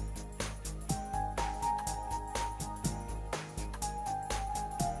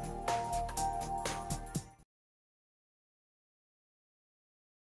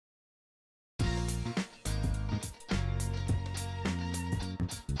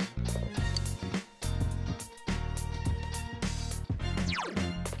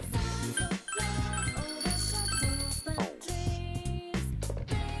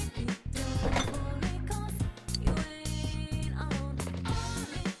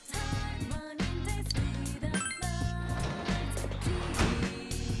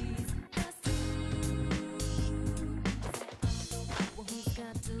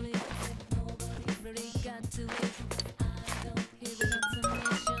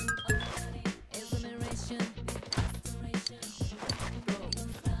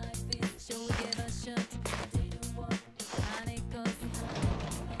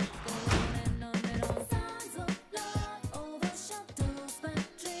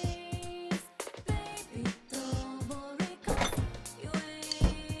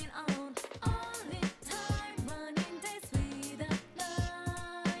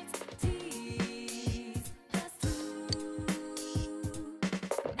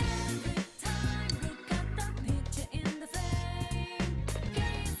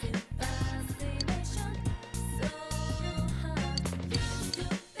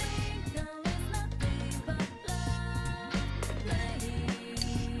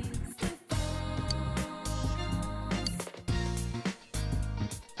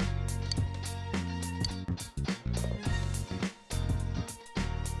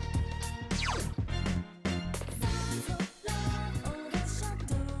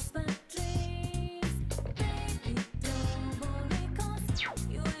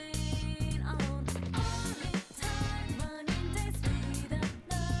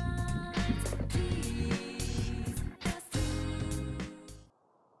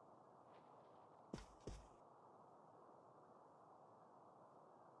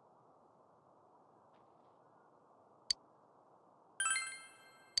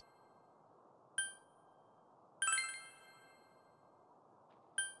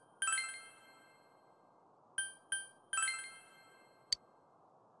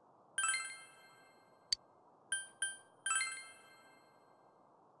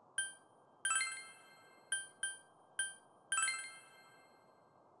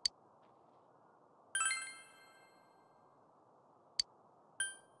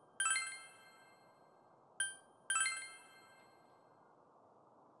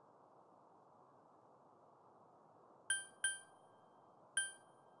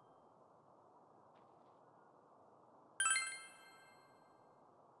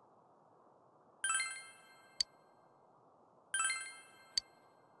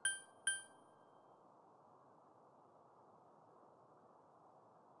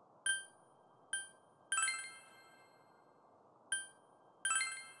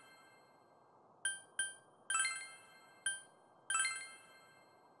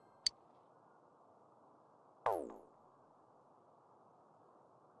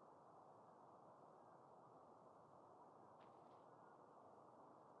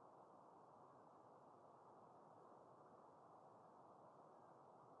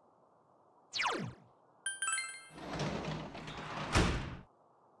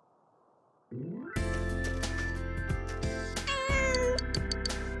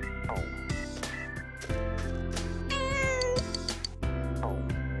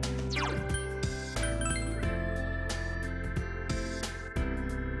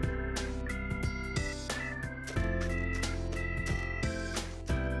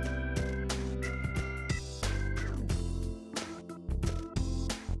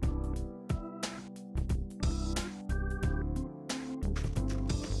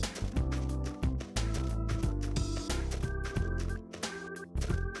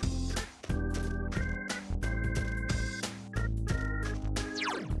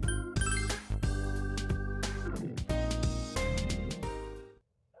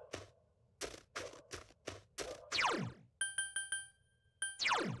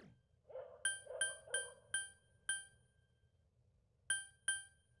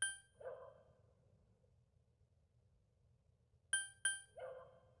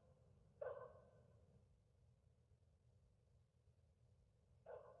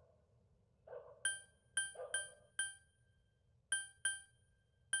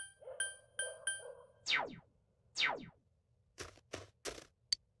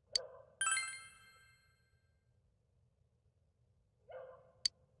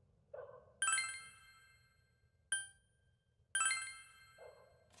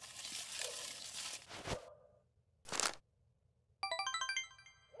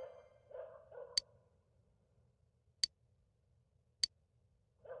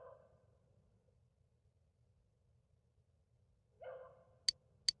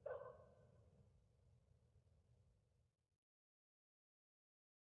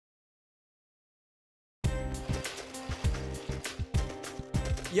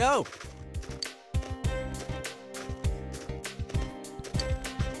 Yo!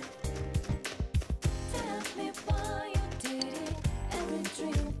 Tell me why you did it. Every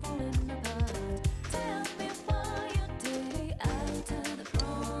dream falling apart. Tell me why you did it after the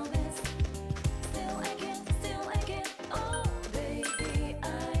promise. Still again. Oh, baby,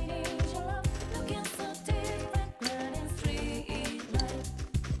 I need your love. Looking so different, running street life.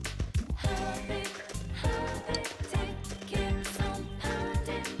 Heartbeat, keeps on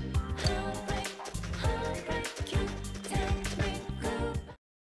pounding. Heartbreak, you take me through.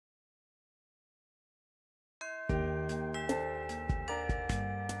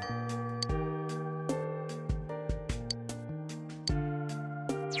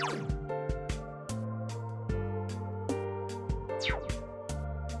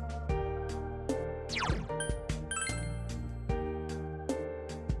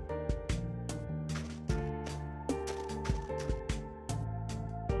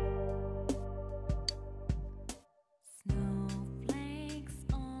 Snowflakes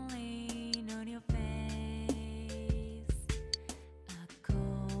falling on your face. A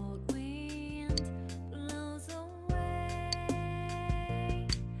cold wind blows away.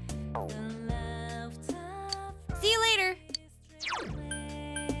 The laughter See you later.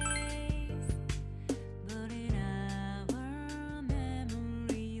 but in our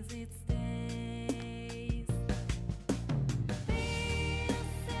memories it stays. This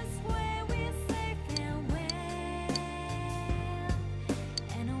is where we say farewell,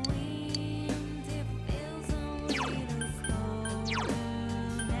 and the wind it feels a little colder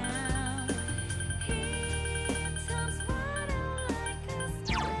now. It turns water like a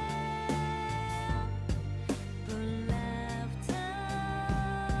spell, but laughter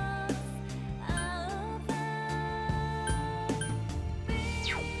out loud. This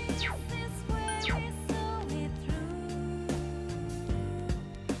is where we saw it through.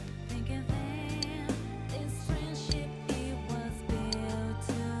 Thinking then this friendship it was built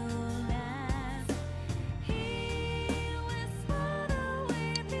to last. Here we swore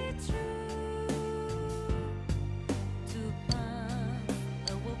we'd be true to paths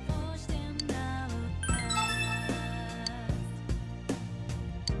that were forged in our past.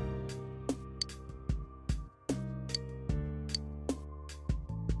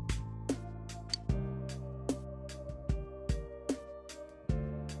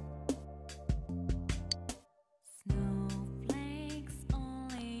 Snowflakes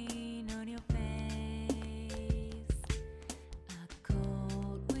falling on your face. A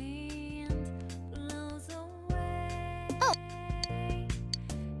cold wind blows away.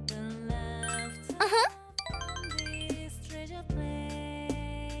 The laughter from this treasure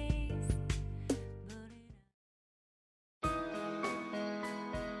place.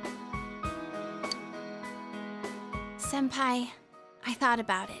 Senpai, I thought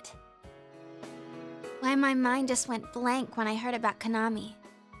about it. Why my mind just went blank when I heard about Konami.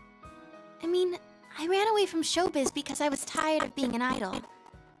 I mean, I ran away from showbiz because I was tired of being an idol,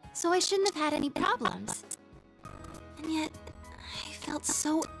 so I shouldn't have had any problems. And yet, I felt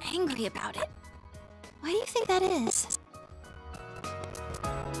so angry about it. Why do you think that is?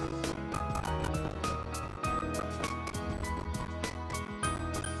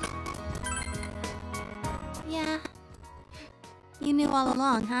 Yeah. You knew all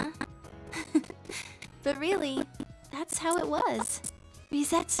along, huh? But really, that's how it was.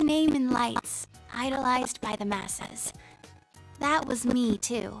 Rizette's name in lights, idolized by the masses. That was me,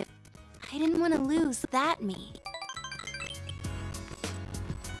 too. I didn't want to lose that me.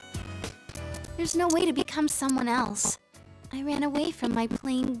 There's no way to become someone else. I ran away from my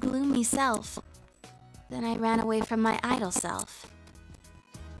plain, gloomy self. Then I ran away from my idol self.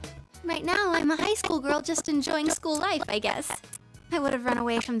 Right now, I'm a high school girl just enjoying school life, I guess. I would have run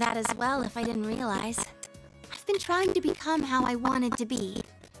away from that as well if I didn't realize. I've been trying to become how I wanted to be.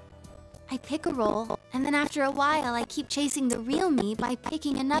 I pick a role, and then after a while I keep chasing the real me by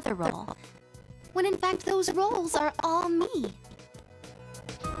picking another role. When in fact those roles are all me.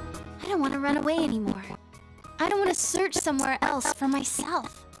 I don't want to run away anymore. I don't want to search somewhere else for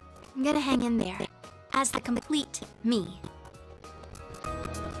myself. I'm gonna hang in there, as the complete me.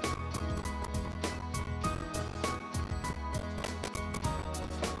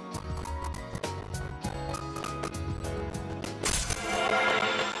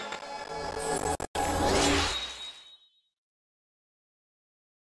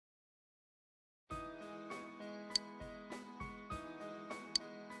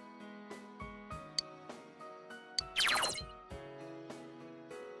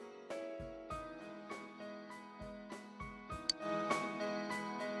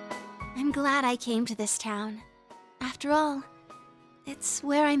 I'm glad I came to this town. After all, it's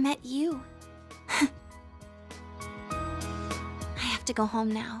where I met you. I have to go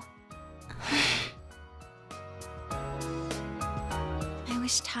home now. I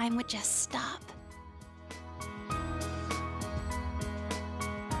wish time would just stop.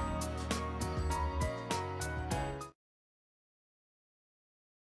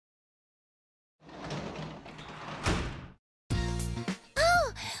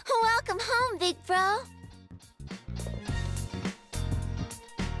 Welcome home, big bro.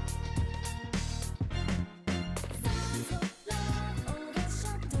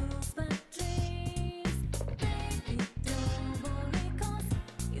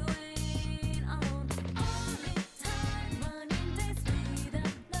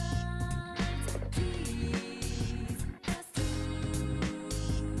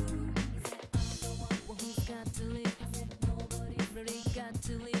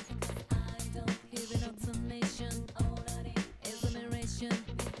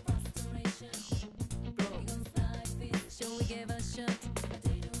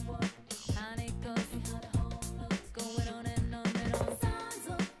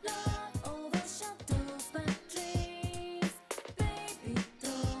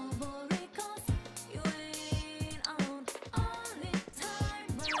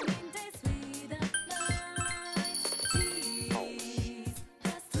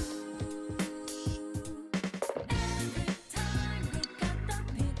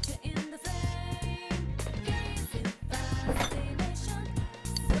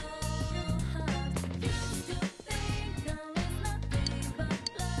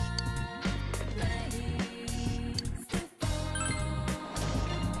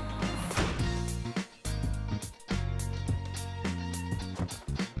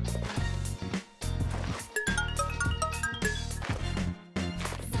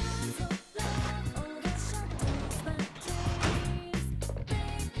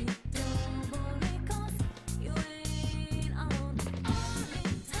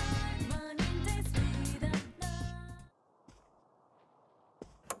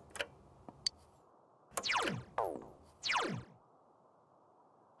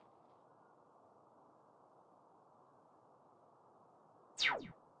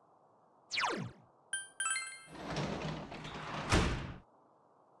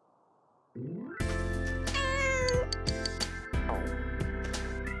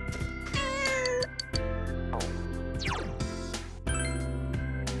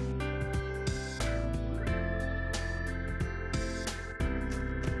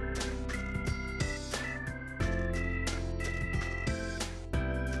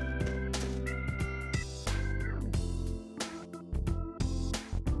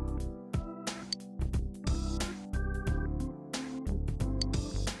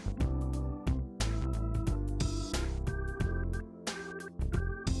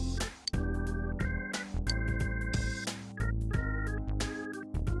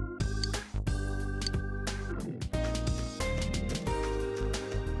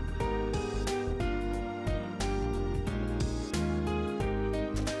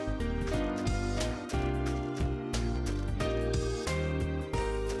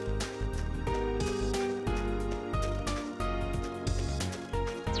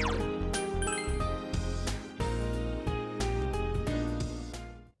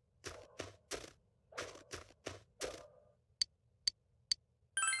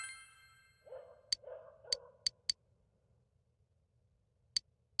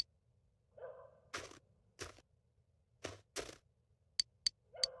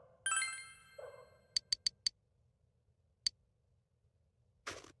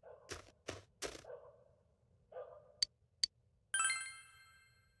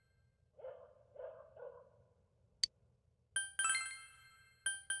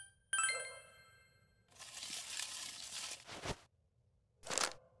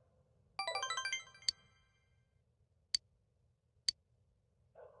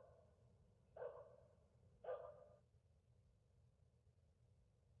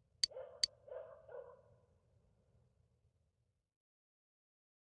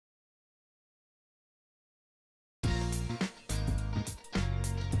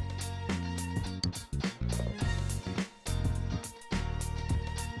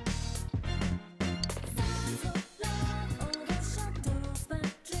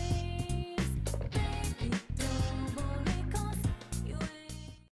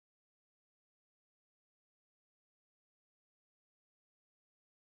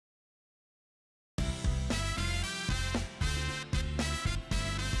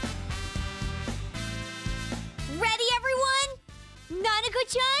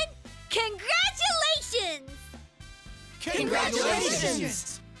 Nanako-chan! Congratulations!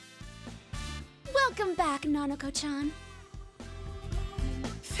 Congratulations! Welcome back, Nanako-chan.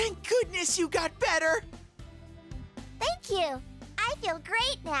 Thank goodness you got better! Thank you. I feel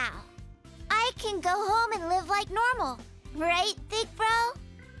great now. I can go home and live like normal. Right, Big Bro?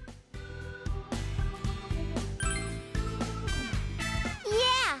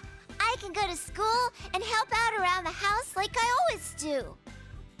 Yeah, I can go to school and help out around the house like I always do.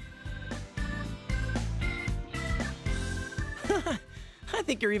 I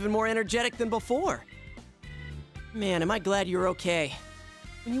think you're even more energetic than before. Man, am I glad you're okay.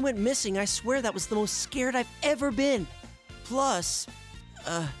 When you went missing, I swear that was the most scared I've ever been. Plus,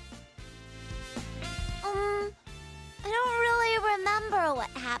 I don't really remember what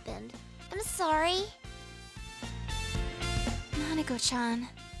happened. I'm sorry. Nanako-chan.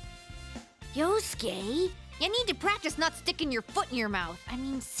 Yosuke, you need to practice not sticking your foot in your mouth. I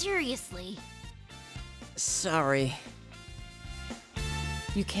mean, seriously. sorry.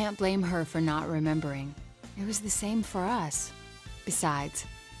 You can't blame her for not remembering. It was the same for us. Besides,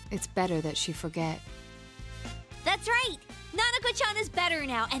 it's better that she forget. That's right! Nanako-chan is better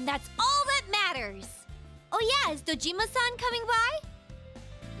now, and that's all that matters! Oh yeah, is Dojima-san coming by?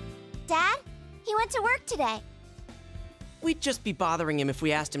 Dad, he went to work today. We'd just be bothering him if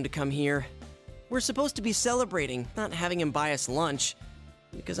we asked him to come here. We're supposed to be celebrating, not having him buy us lunch.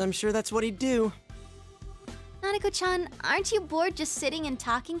 Because I'm sure that's what he'd do. Nanako-chan, aren't you bored just sitting and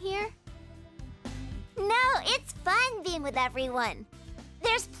talking here? No, it's fun being with everyone.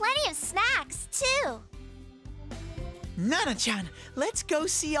 There's plenty of snacks, too. Nana-chan, let's go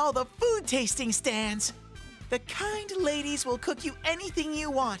see all the food tasting stands. The kind ladies will cook you anything you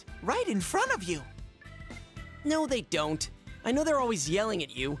want, right in front of you. No, they don't. I know they're always yelling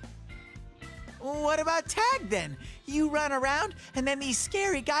at you. What about tag then? You run around and then these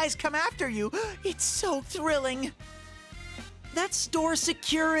scary guys come after you. It's so thrilling. That's store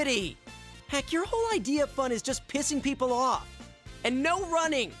security. Heck, your whole idea of fun is just pissing people off. And no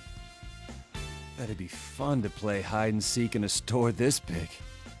running. That'd be fun to play hide and seek in a store this big.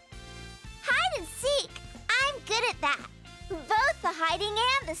 Hide and seek. I'm good at that. Both the hiding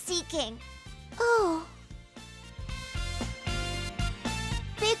and the seeking. Oh.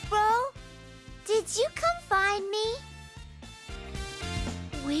 Big Bro, did you come find me?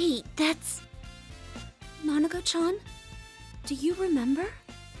 Wait, that's... Nanako-chan? Do you remember?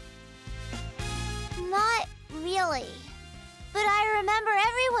 Not really. But I remember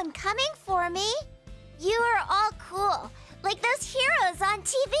everyone coming for me. You were all cool, like those heroes on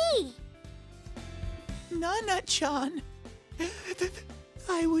TV. Nana-chan.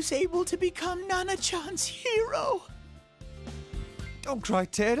 I was able to become Nana-chan's hero. Don't cry,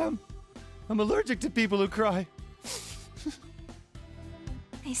 Ted. I'm allergic to people who cry.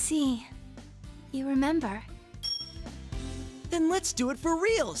 I see. You remember. Then let's do it for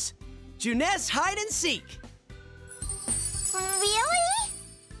reals. Junes hide and seek. Really?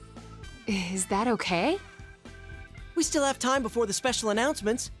 Is that okay? We still have time before the special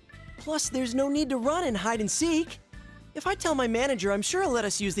announcements. Plus, there's no need to run and hide and seek. If I tell my manager, I'm sure he'll let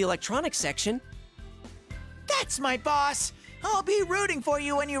us use the electronics section. That's my boss. I'll be rooting for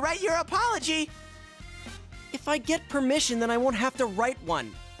you when you write your apology. If I get permission, then I won't have to write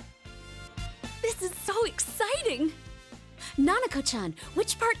one. This is so exciting! Nanako-chan,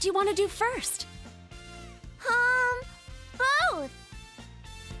 which part do you want to do first? Both.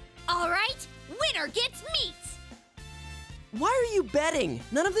 Alright, winner gets meat! Why are you betting?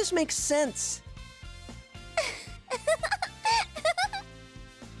 None of this makes sense.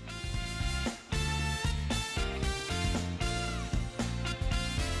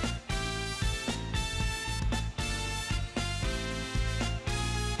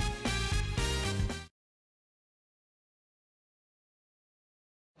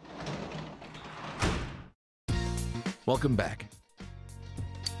 Welcome back.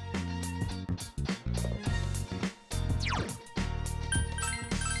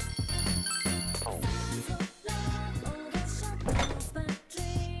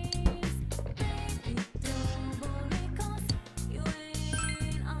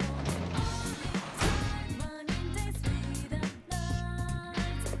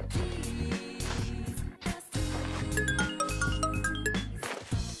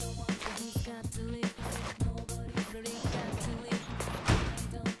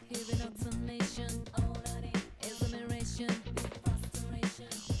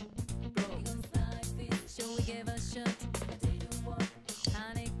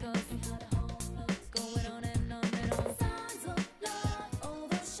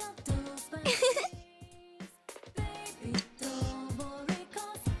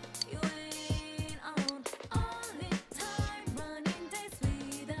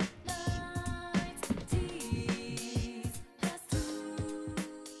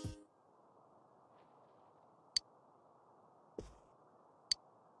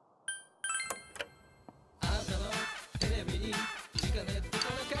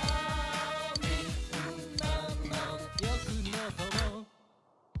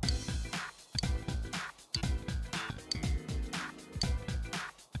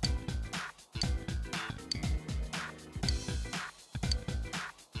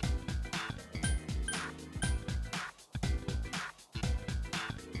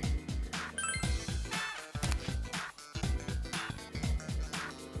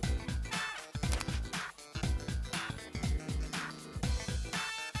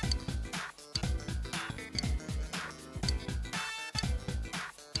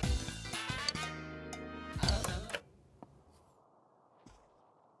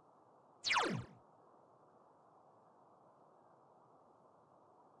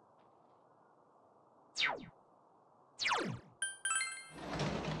 Yo.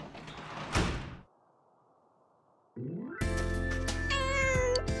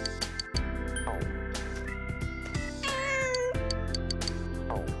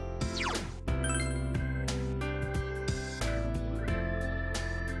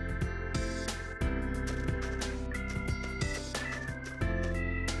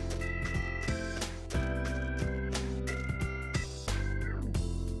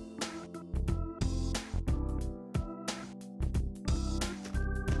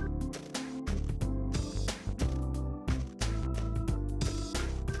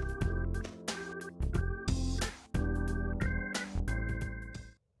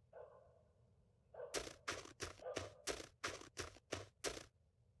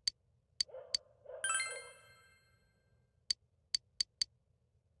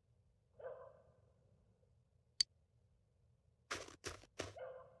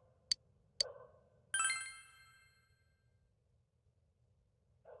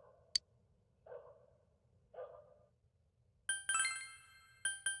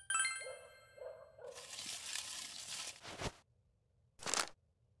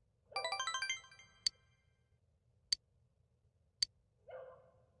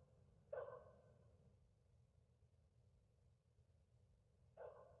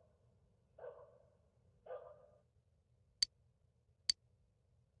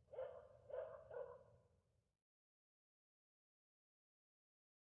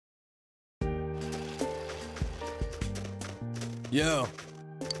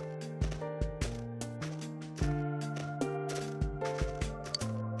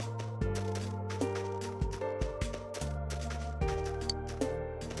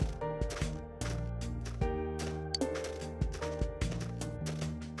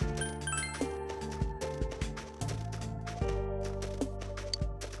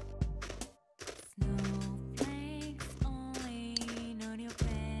 Snowflakes falling on your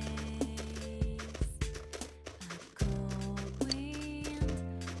face. A cold wind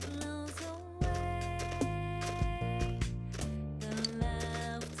blows away the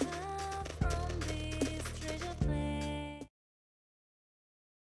laughter from this treasure place.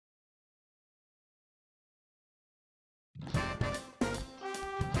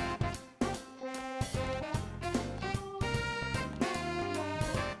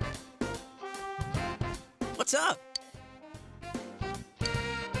 What's up?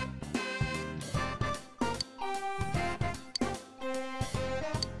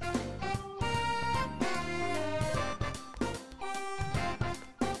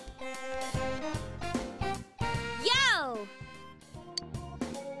 Yo!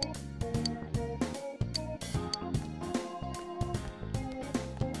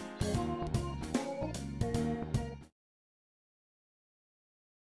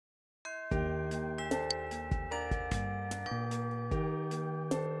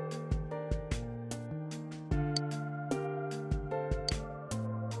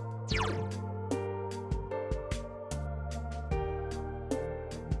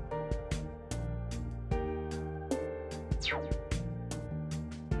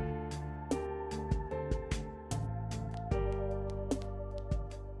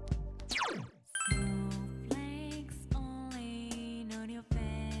 Snowflakes falling on your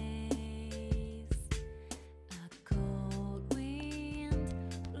face. A cold wind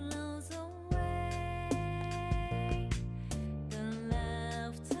blows away the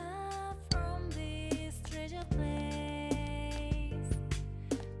laughter from this treasure place.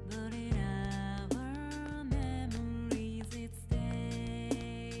 But in our memories, it's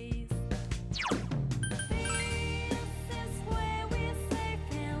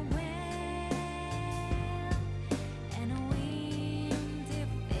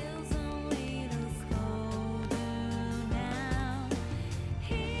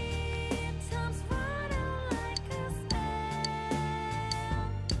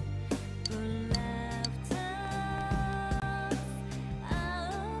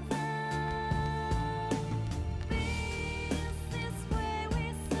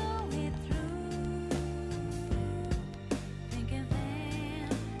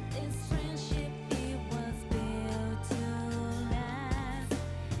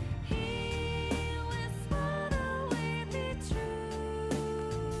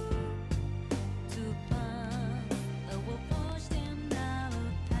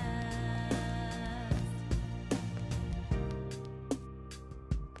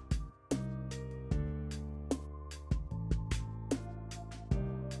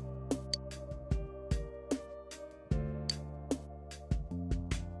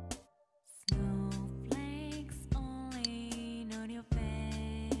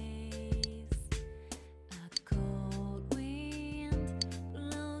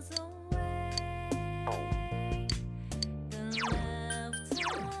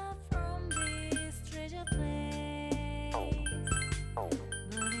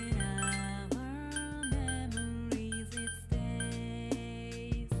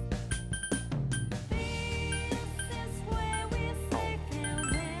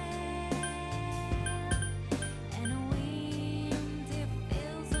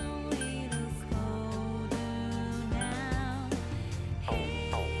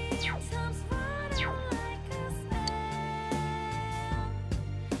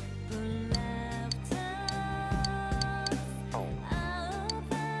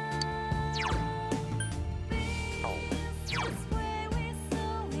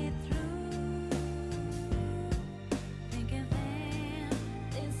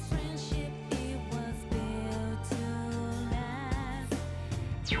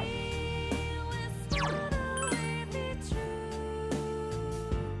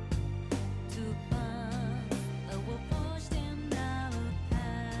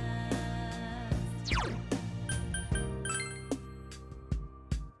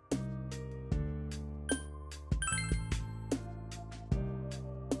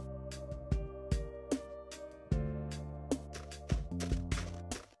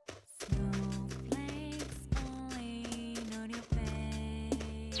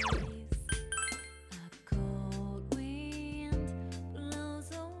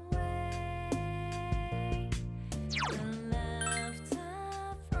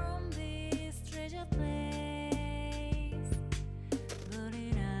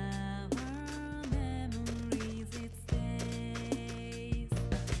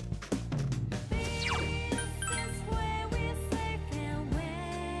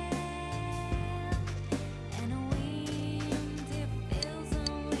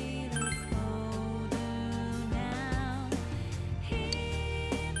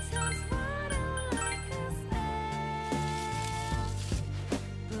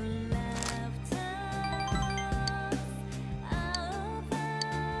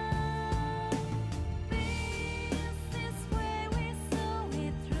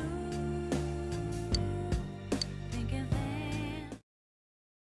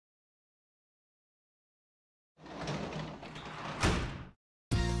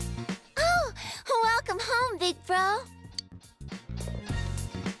Big Bro.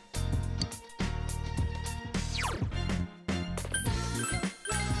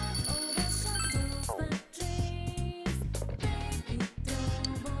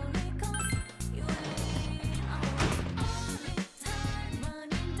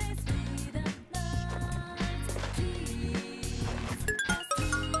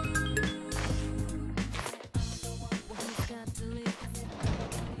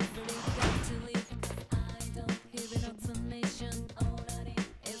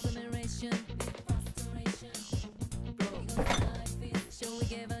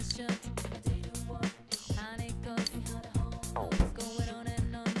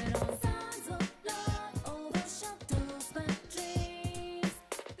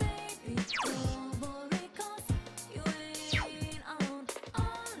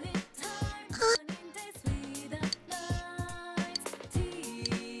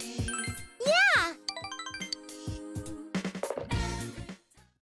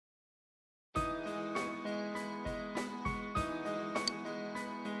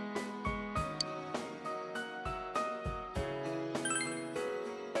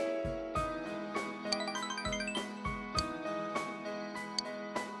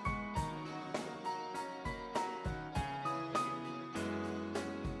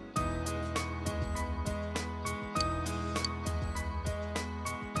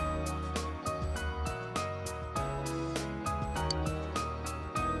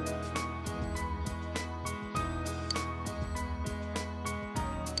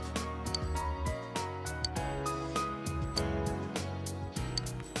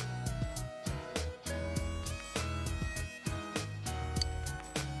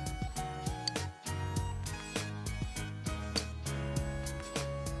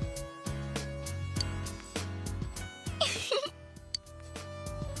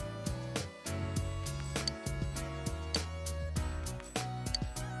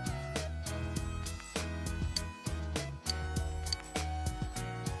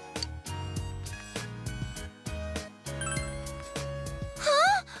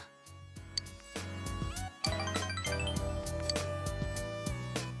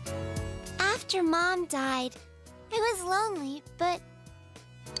 After Mom died, I was lonely, but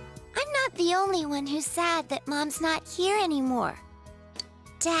I'm not the only one who's sad that Mom's not here anymore.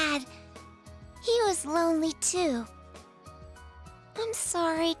 Dad, he was lonely too. I'm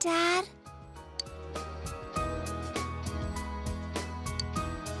sorry, Dad.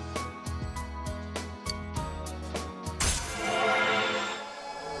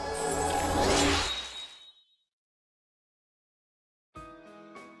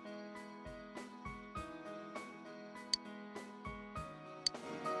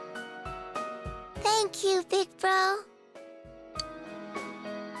 Thank you, Big Bro.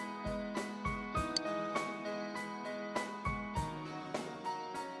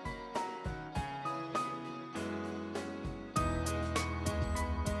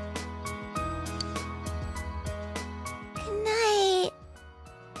 Good night.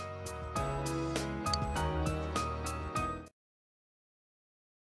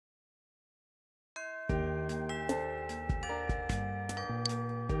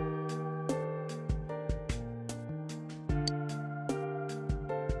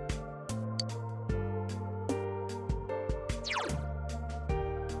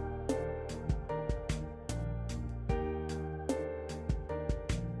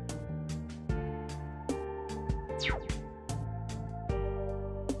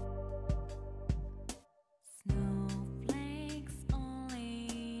 Snowflakes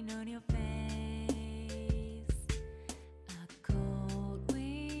only on your face. A cold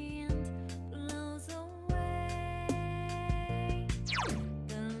wind blows away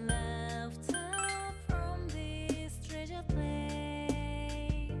the laughter from this treasure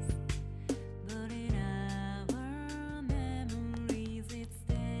place. But in our memories it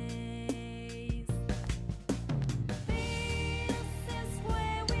stays.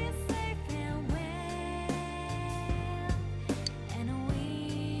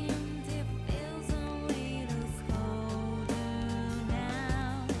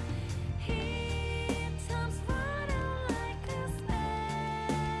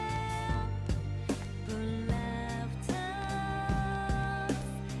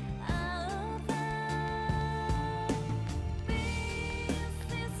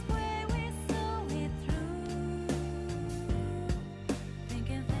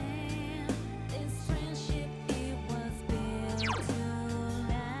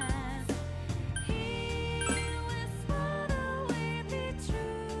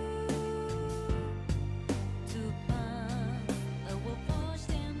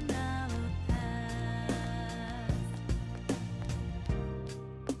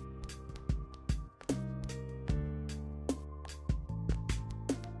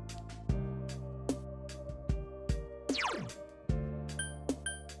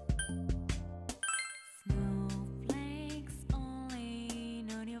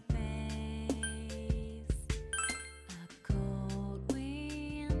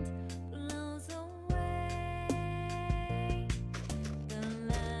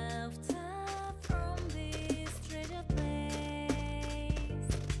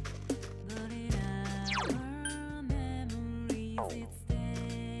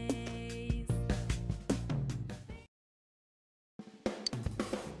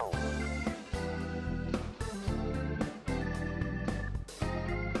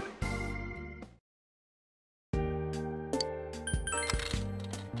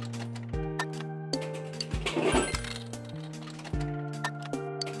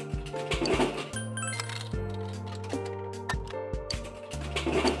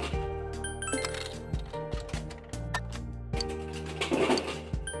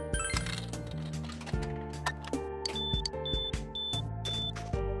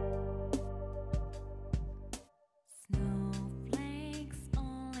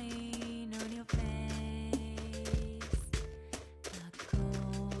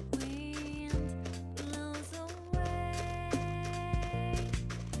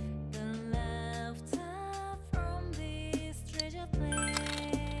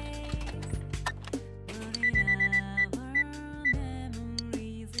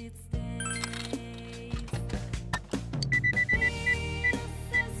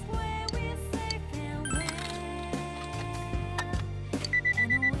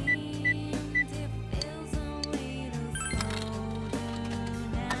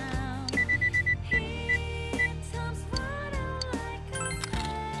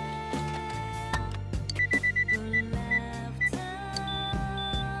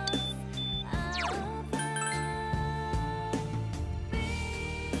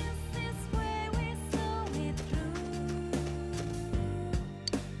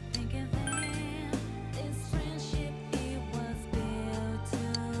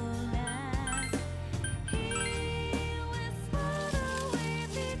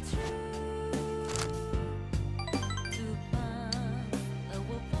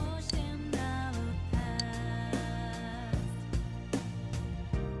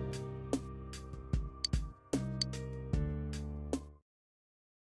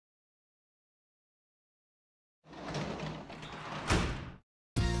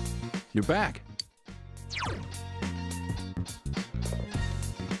 you're back.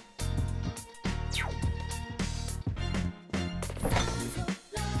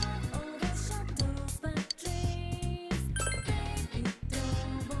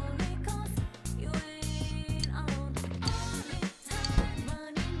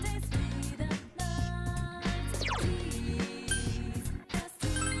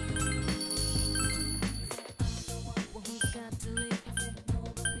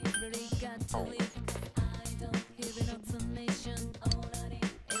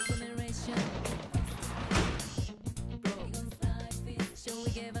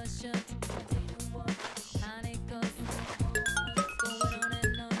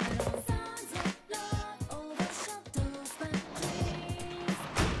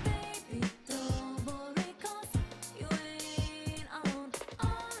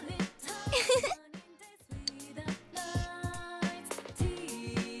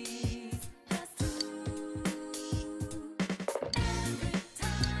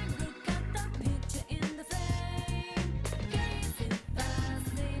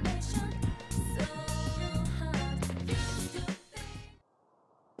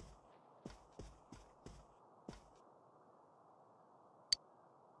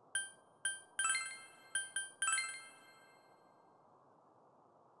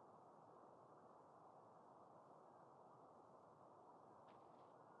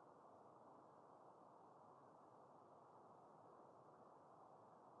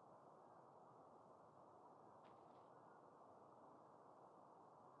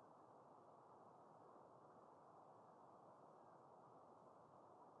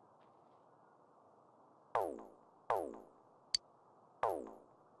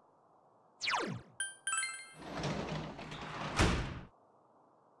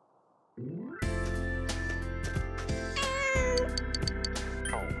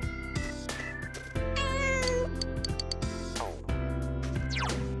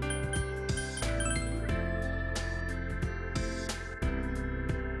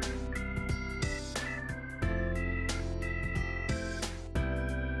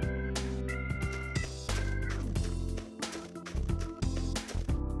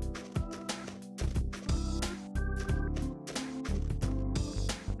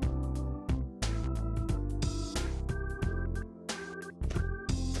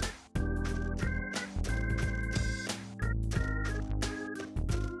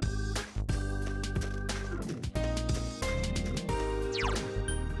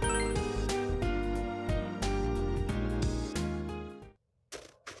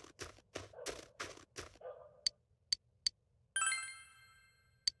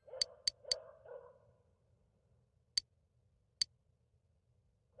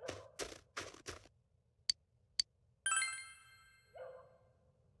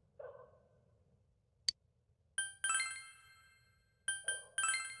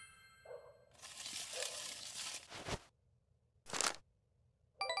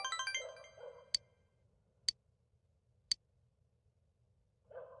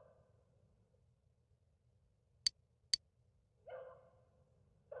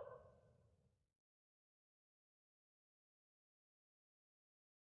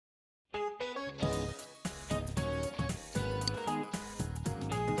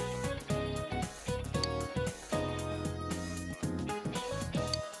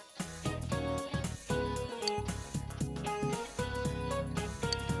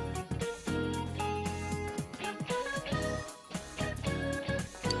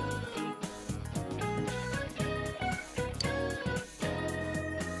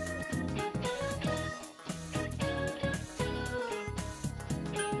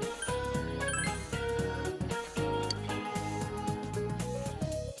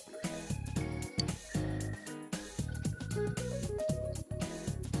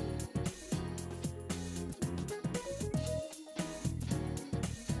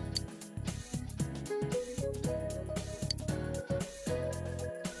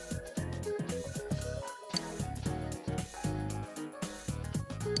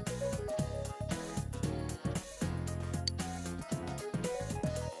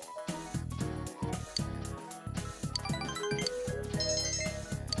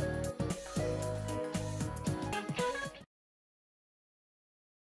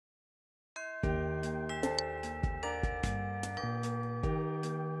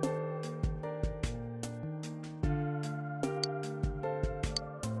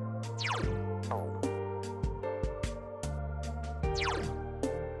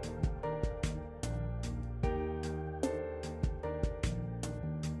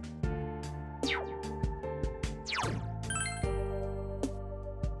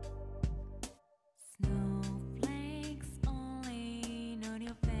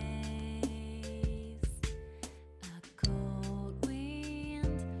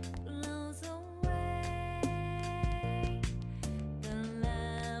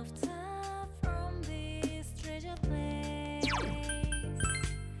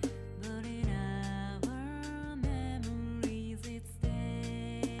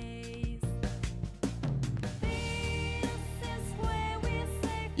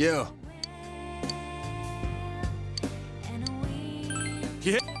 Yo.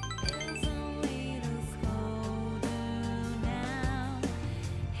 Yeah.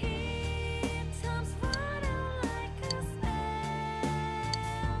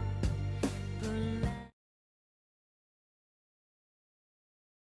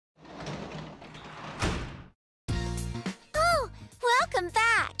 Oh, welcome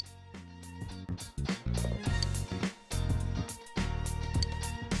back.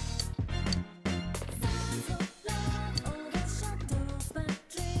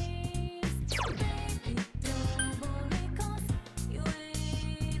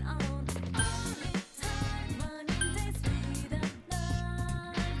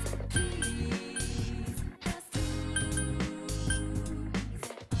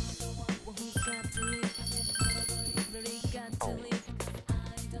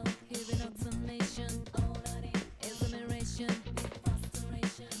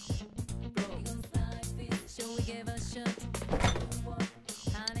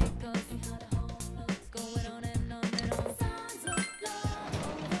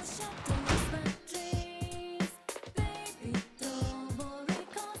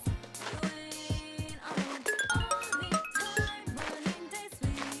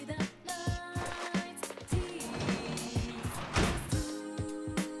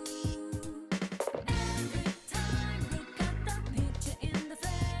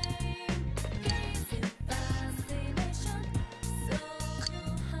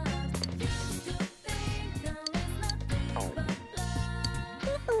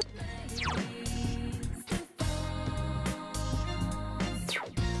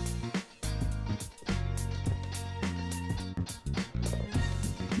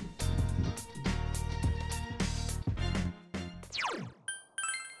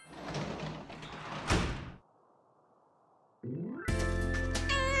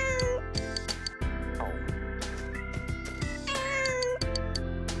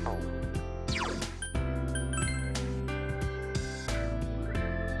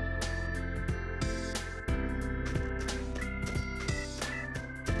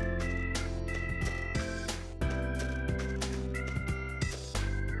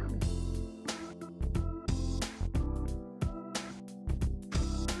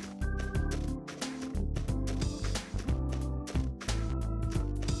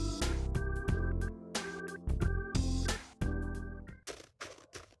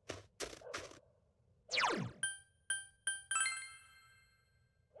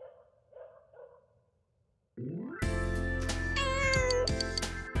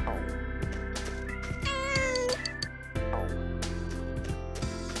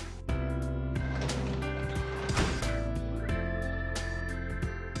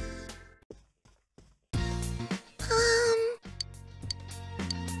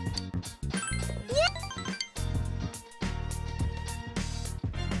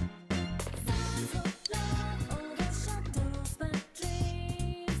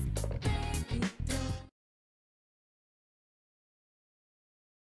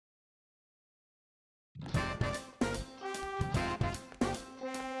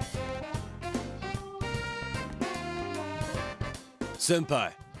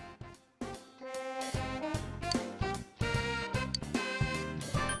 Senpai.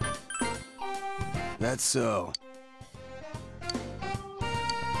 That's so.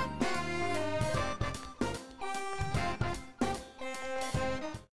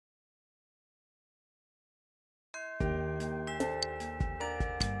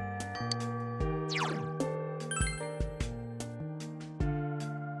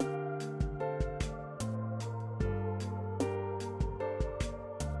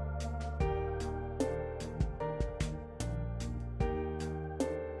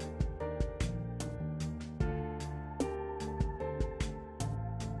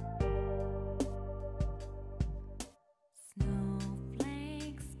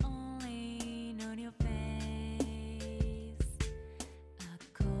 Snowflakes only on your face. A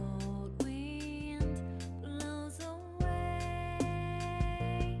cold wind blows away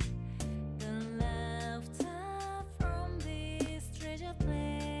the laughter from this treasure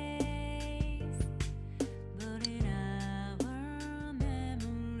place. But in our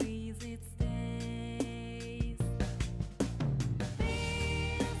memories it stays.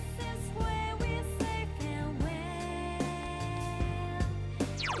 This is where we say farewell.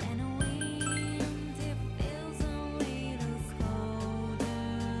 And wind, it feels a little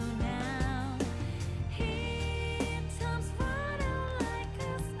colder now. Heat turns brighter like a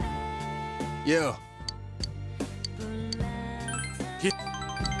spell. Yo. The laughter Yeah.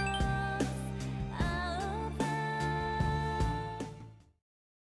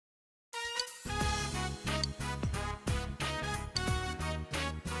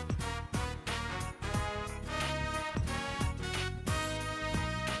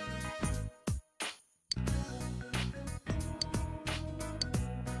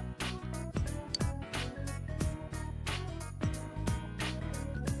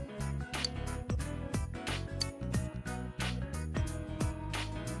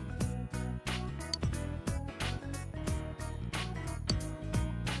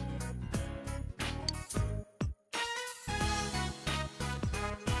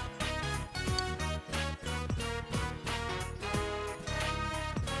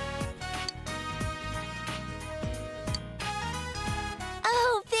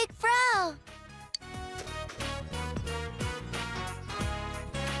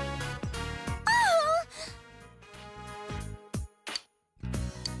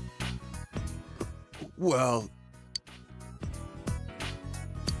 Well...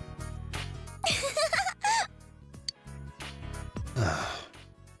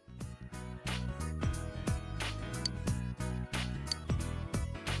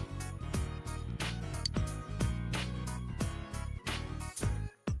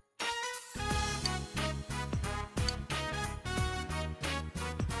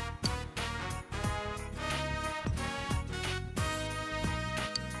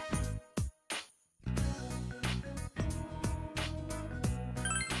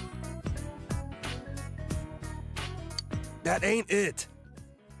 That ain't it.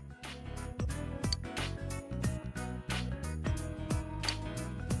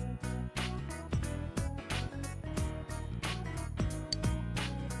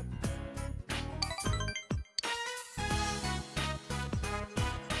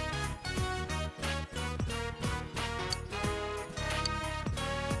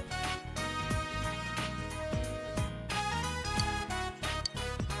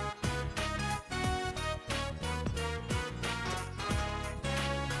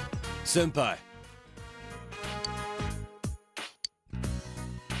 Senpai.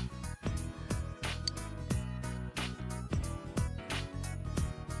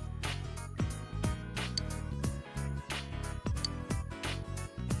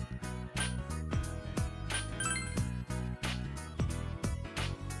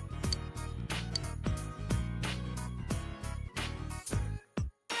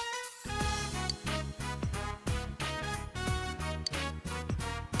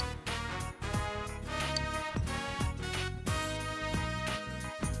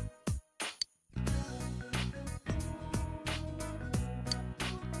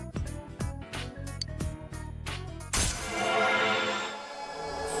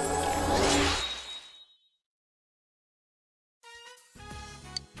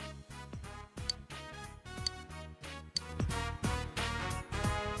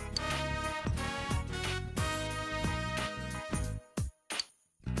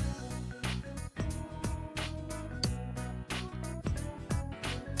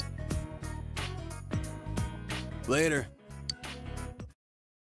 Later.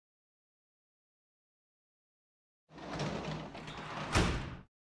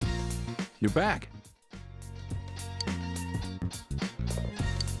 You're back.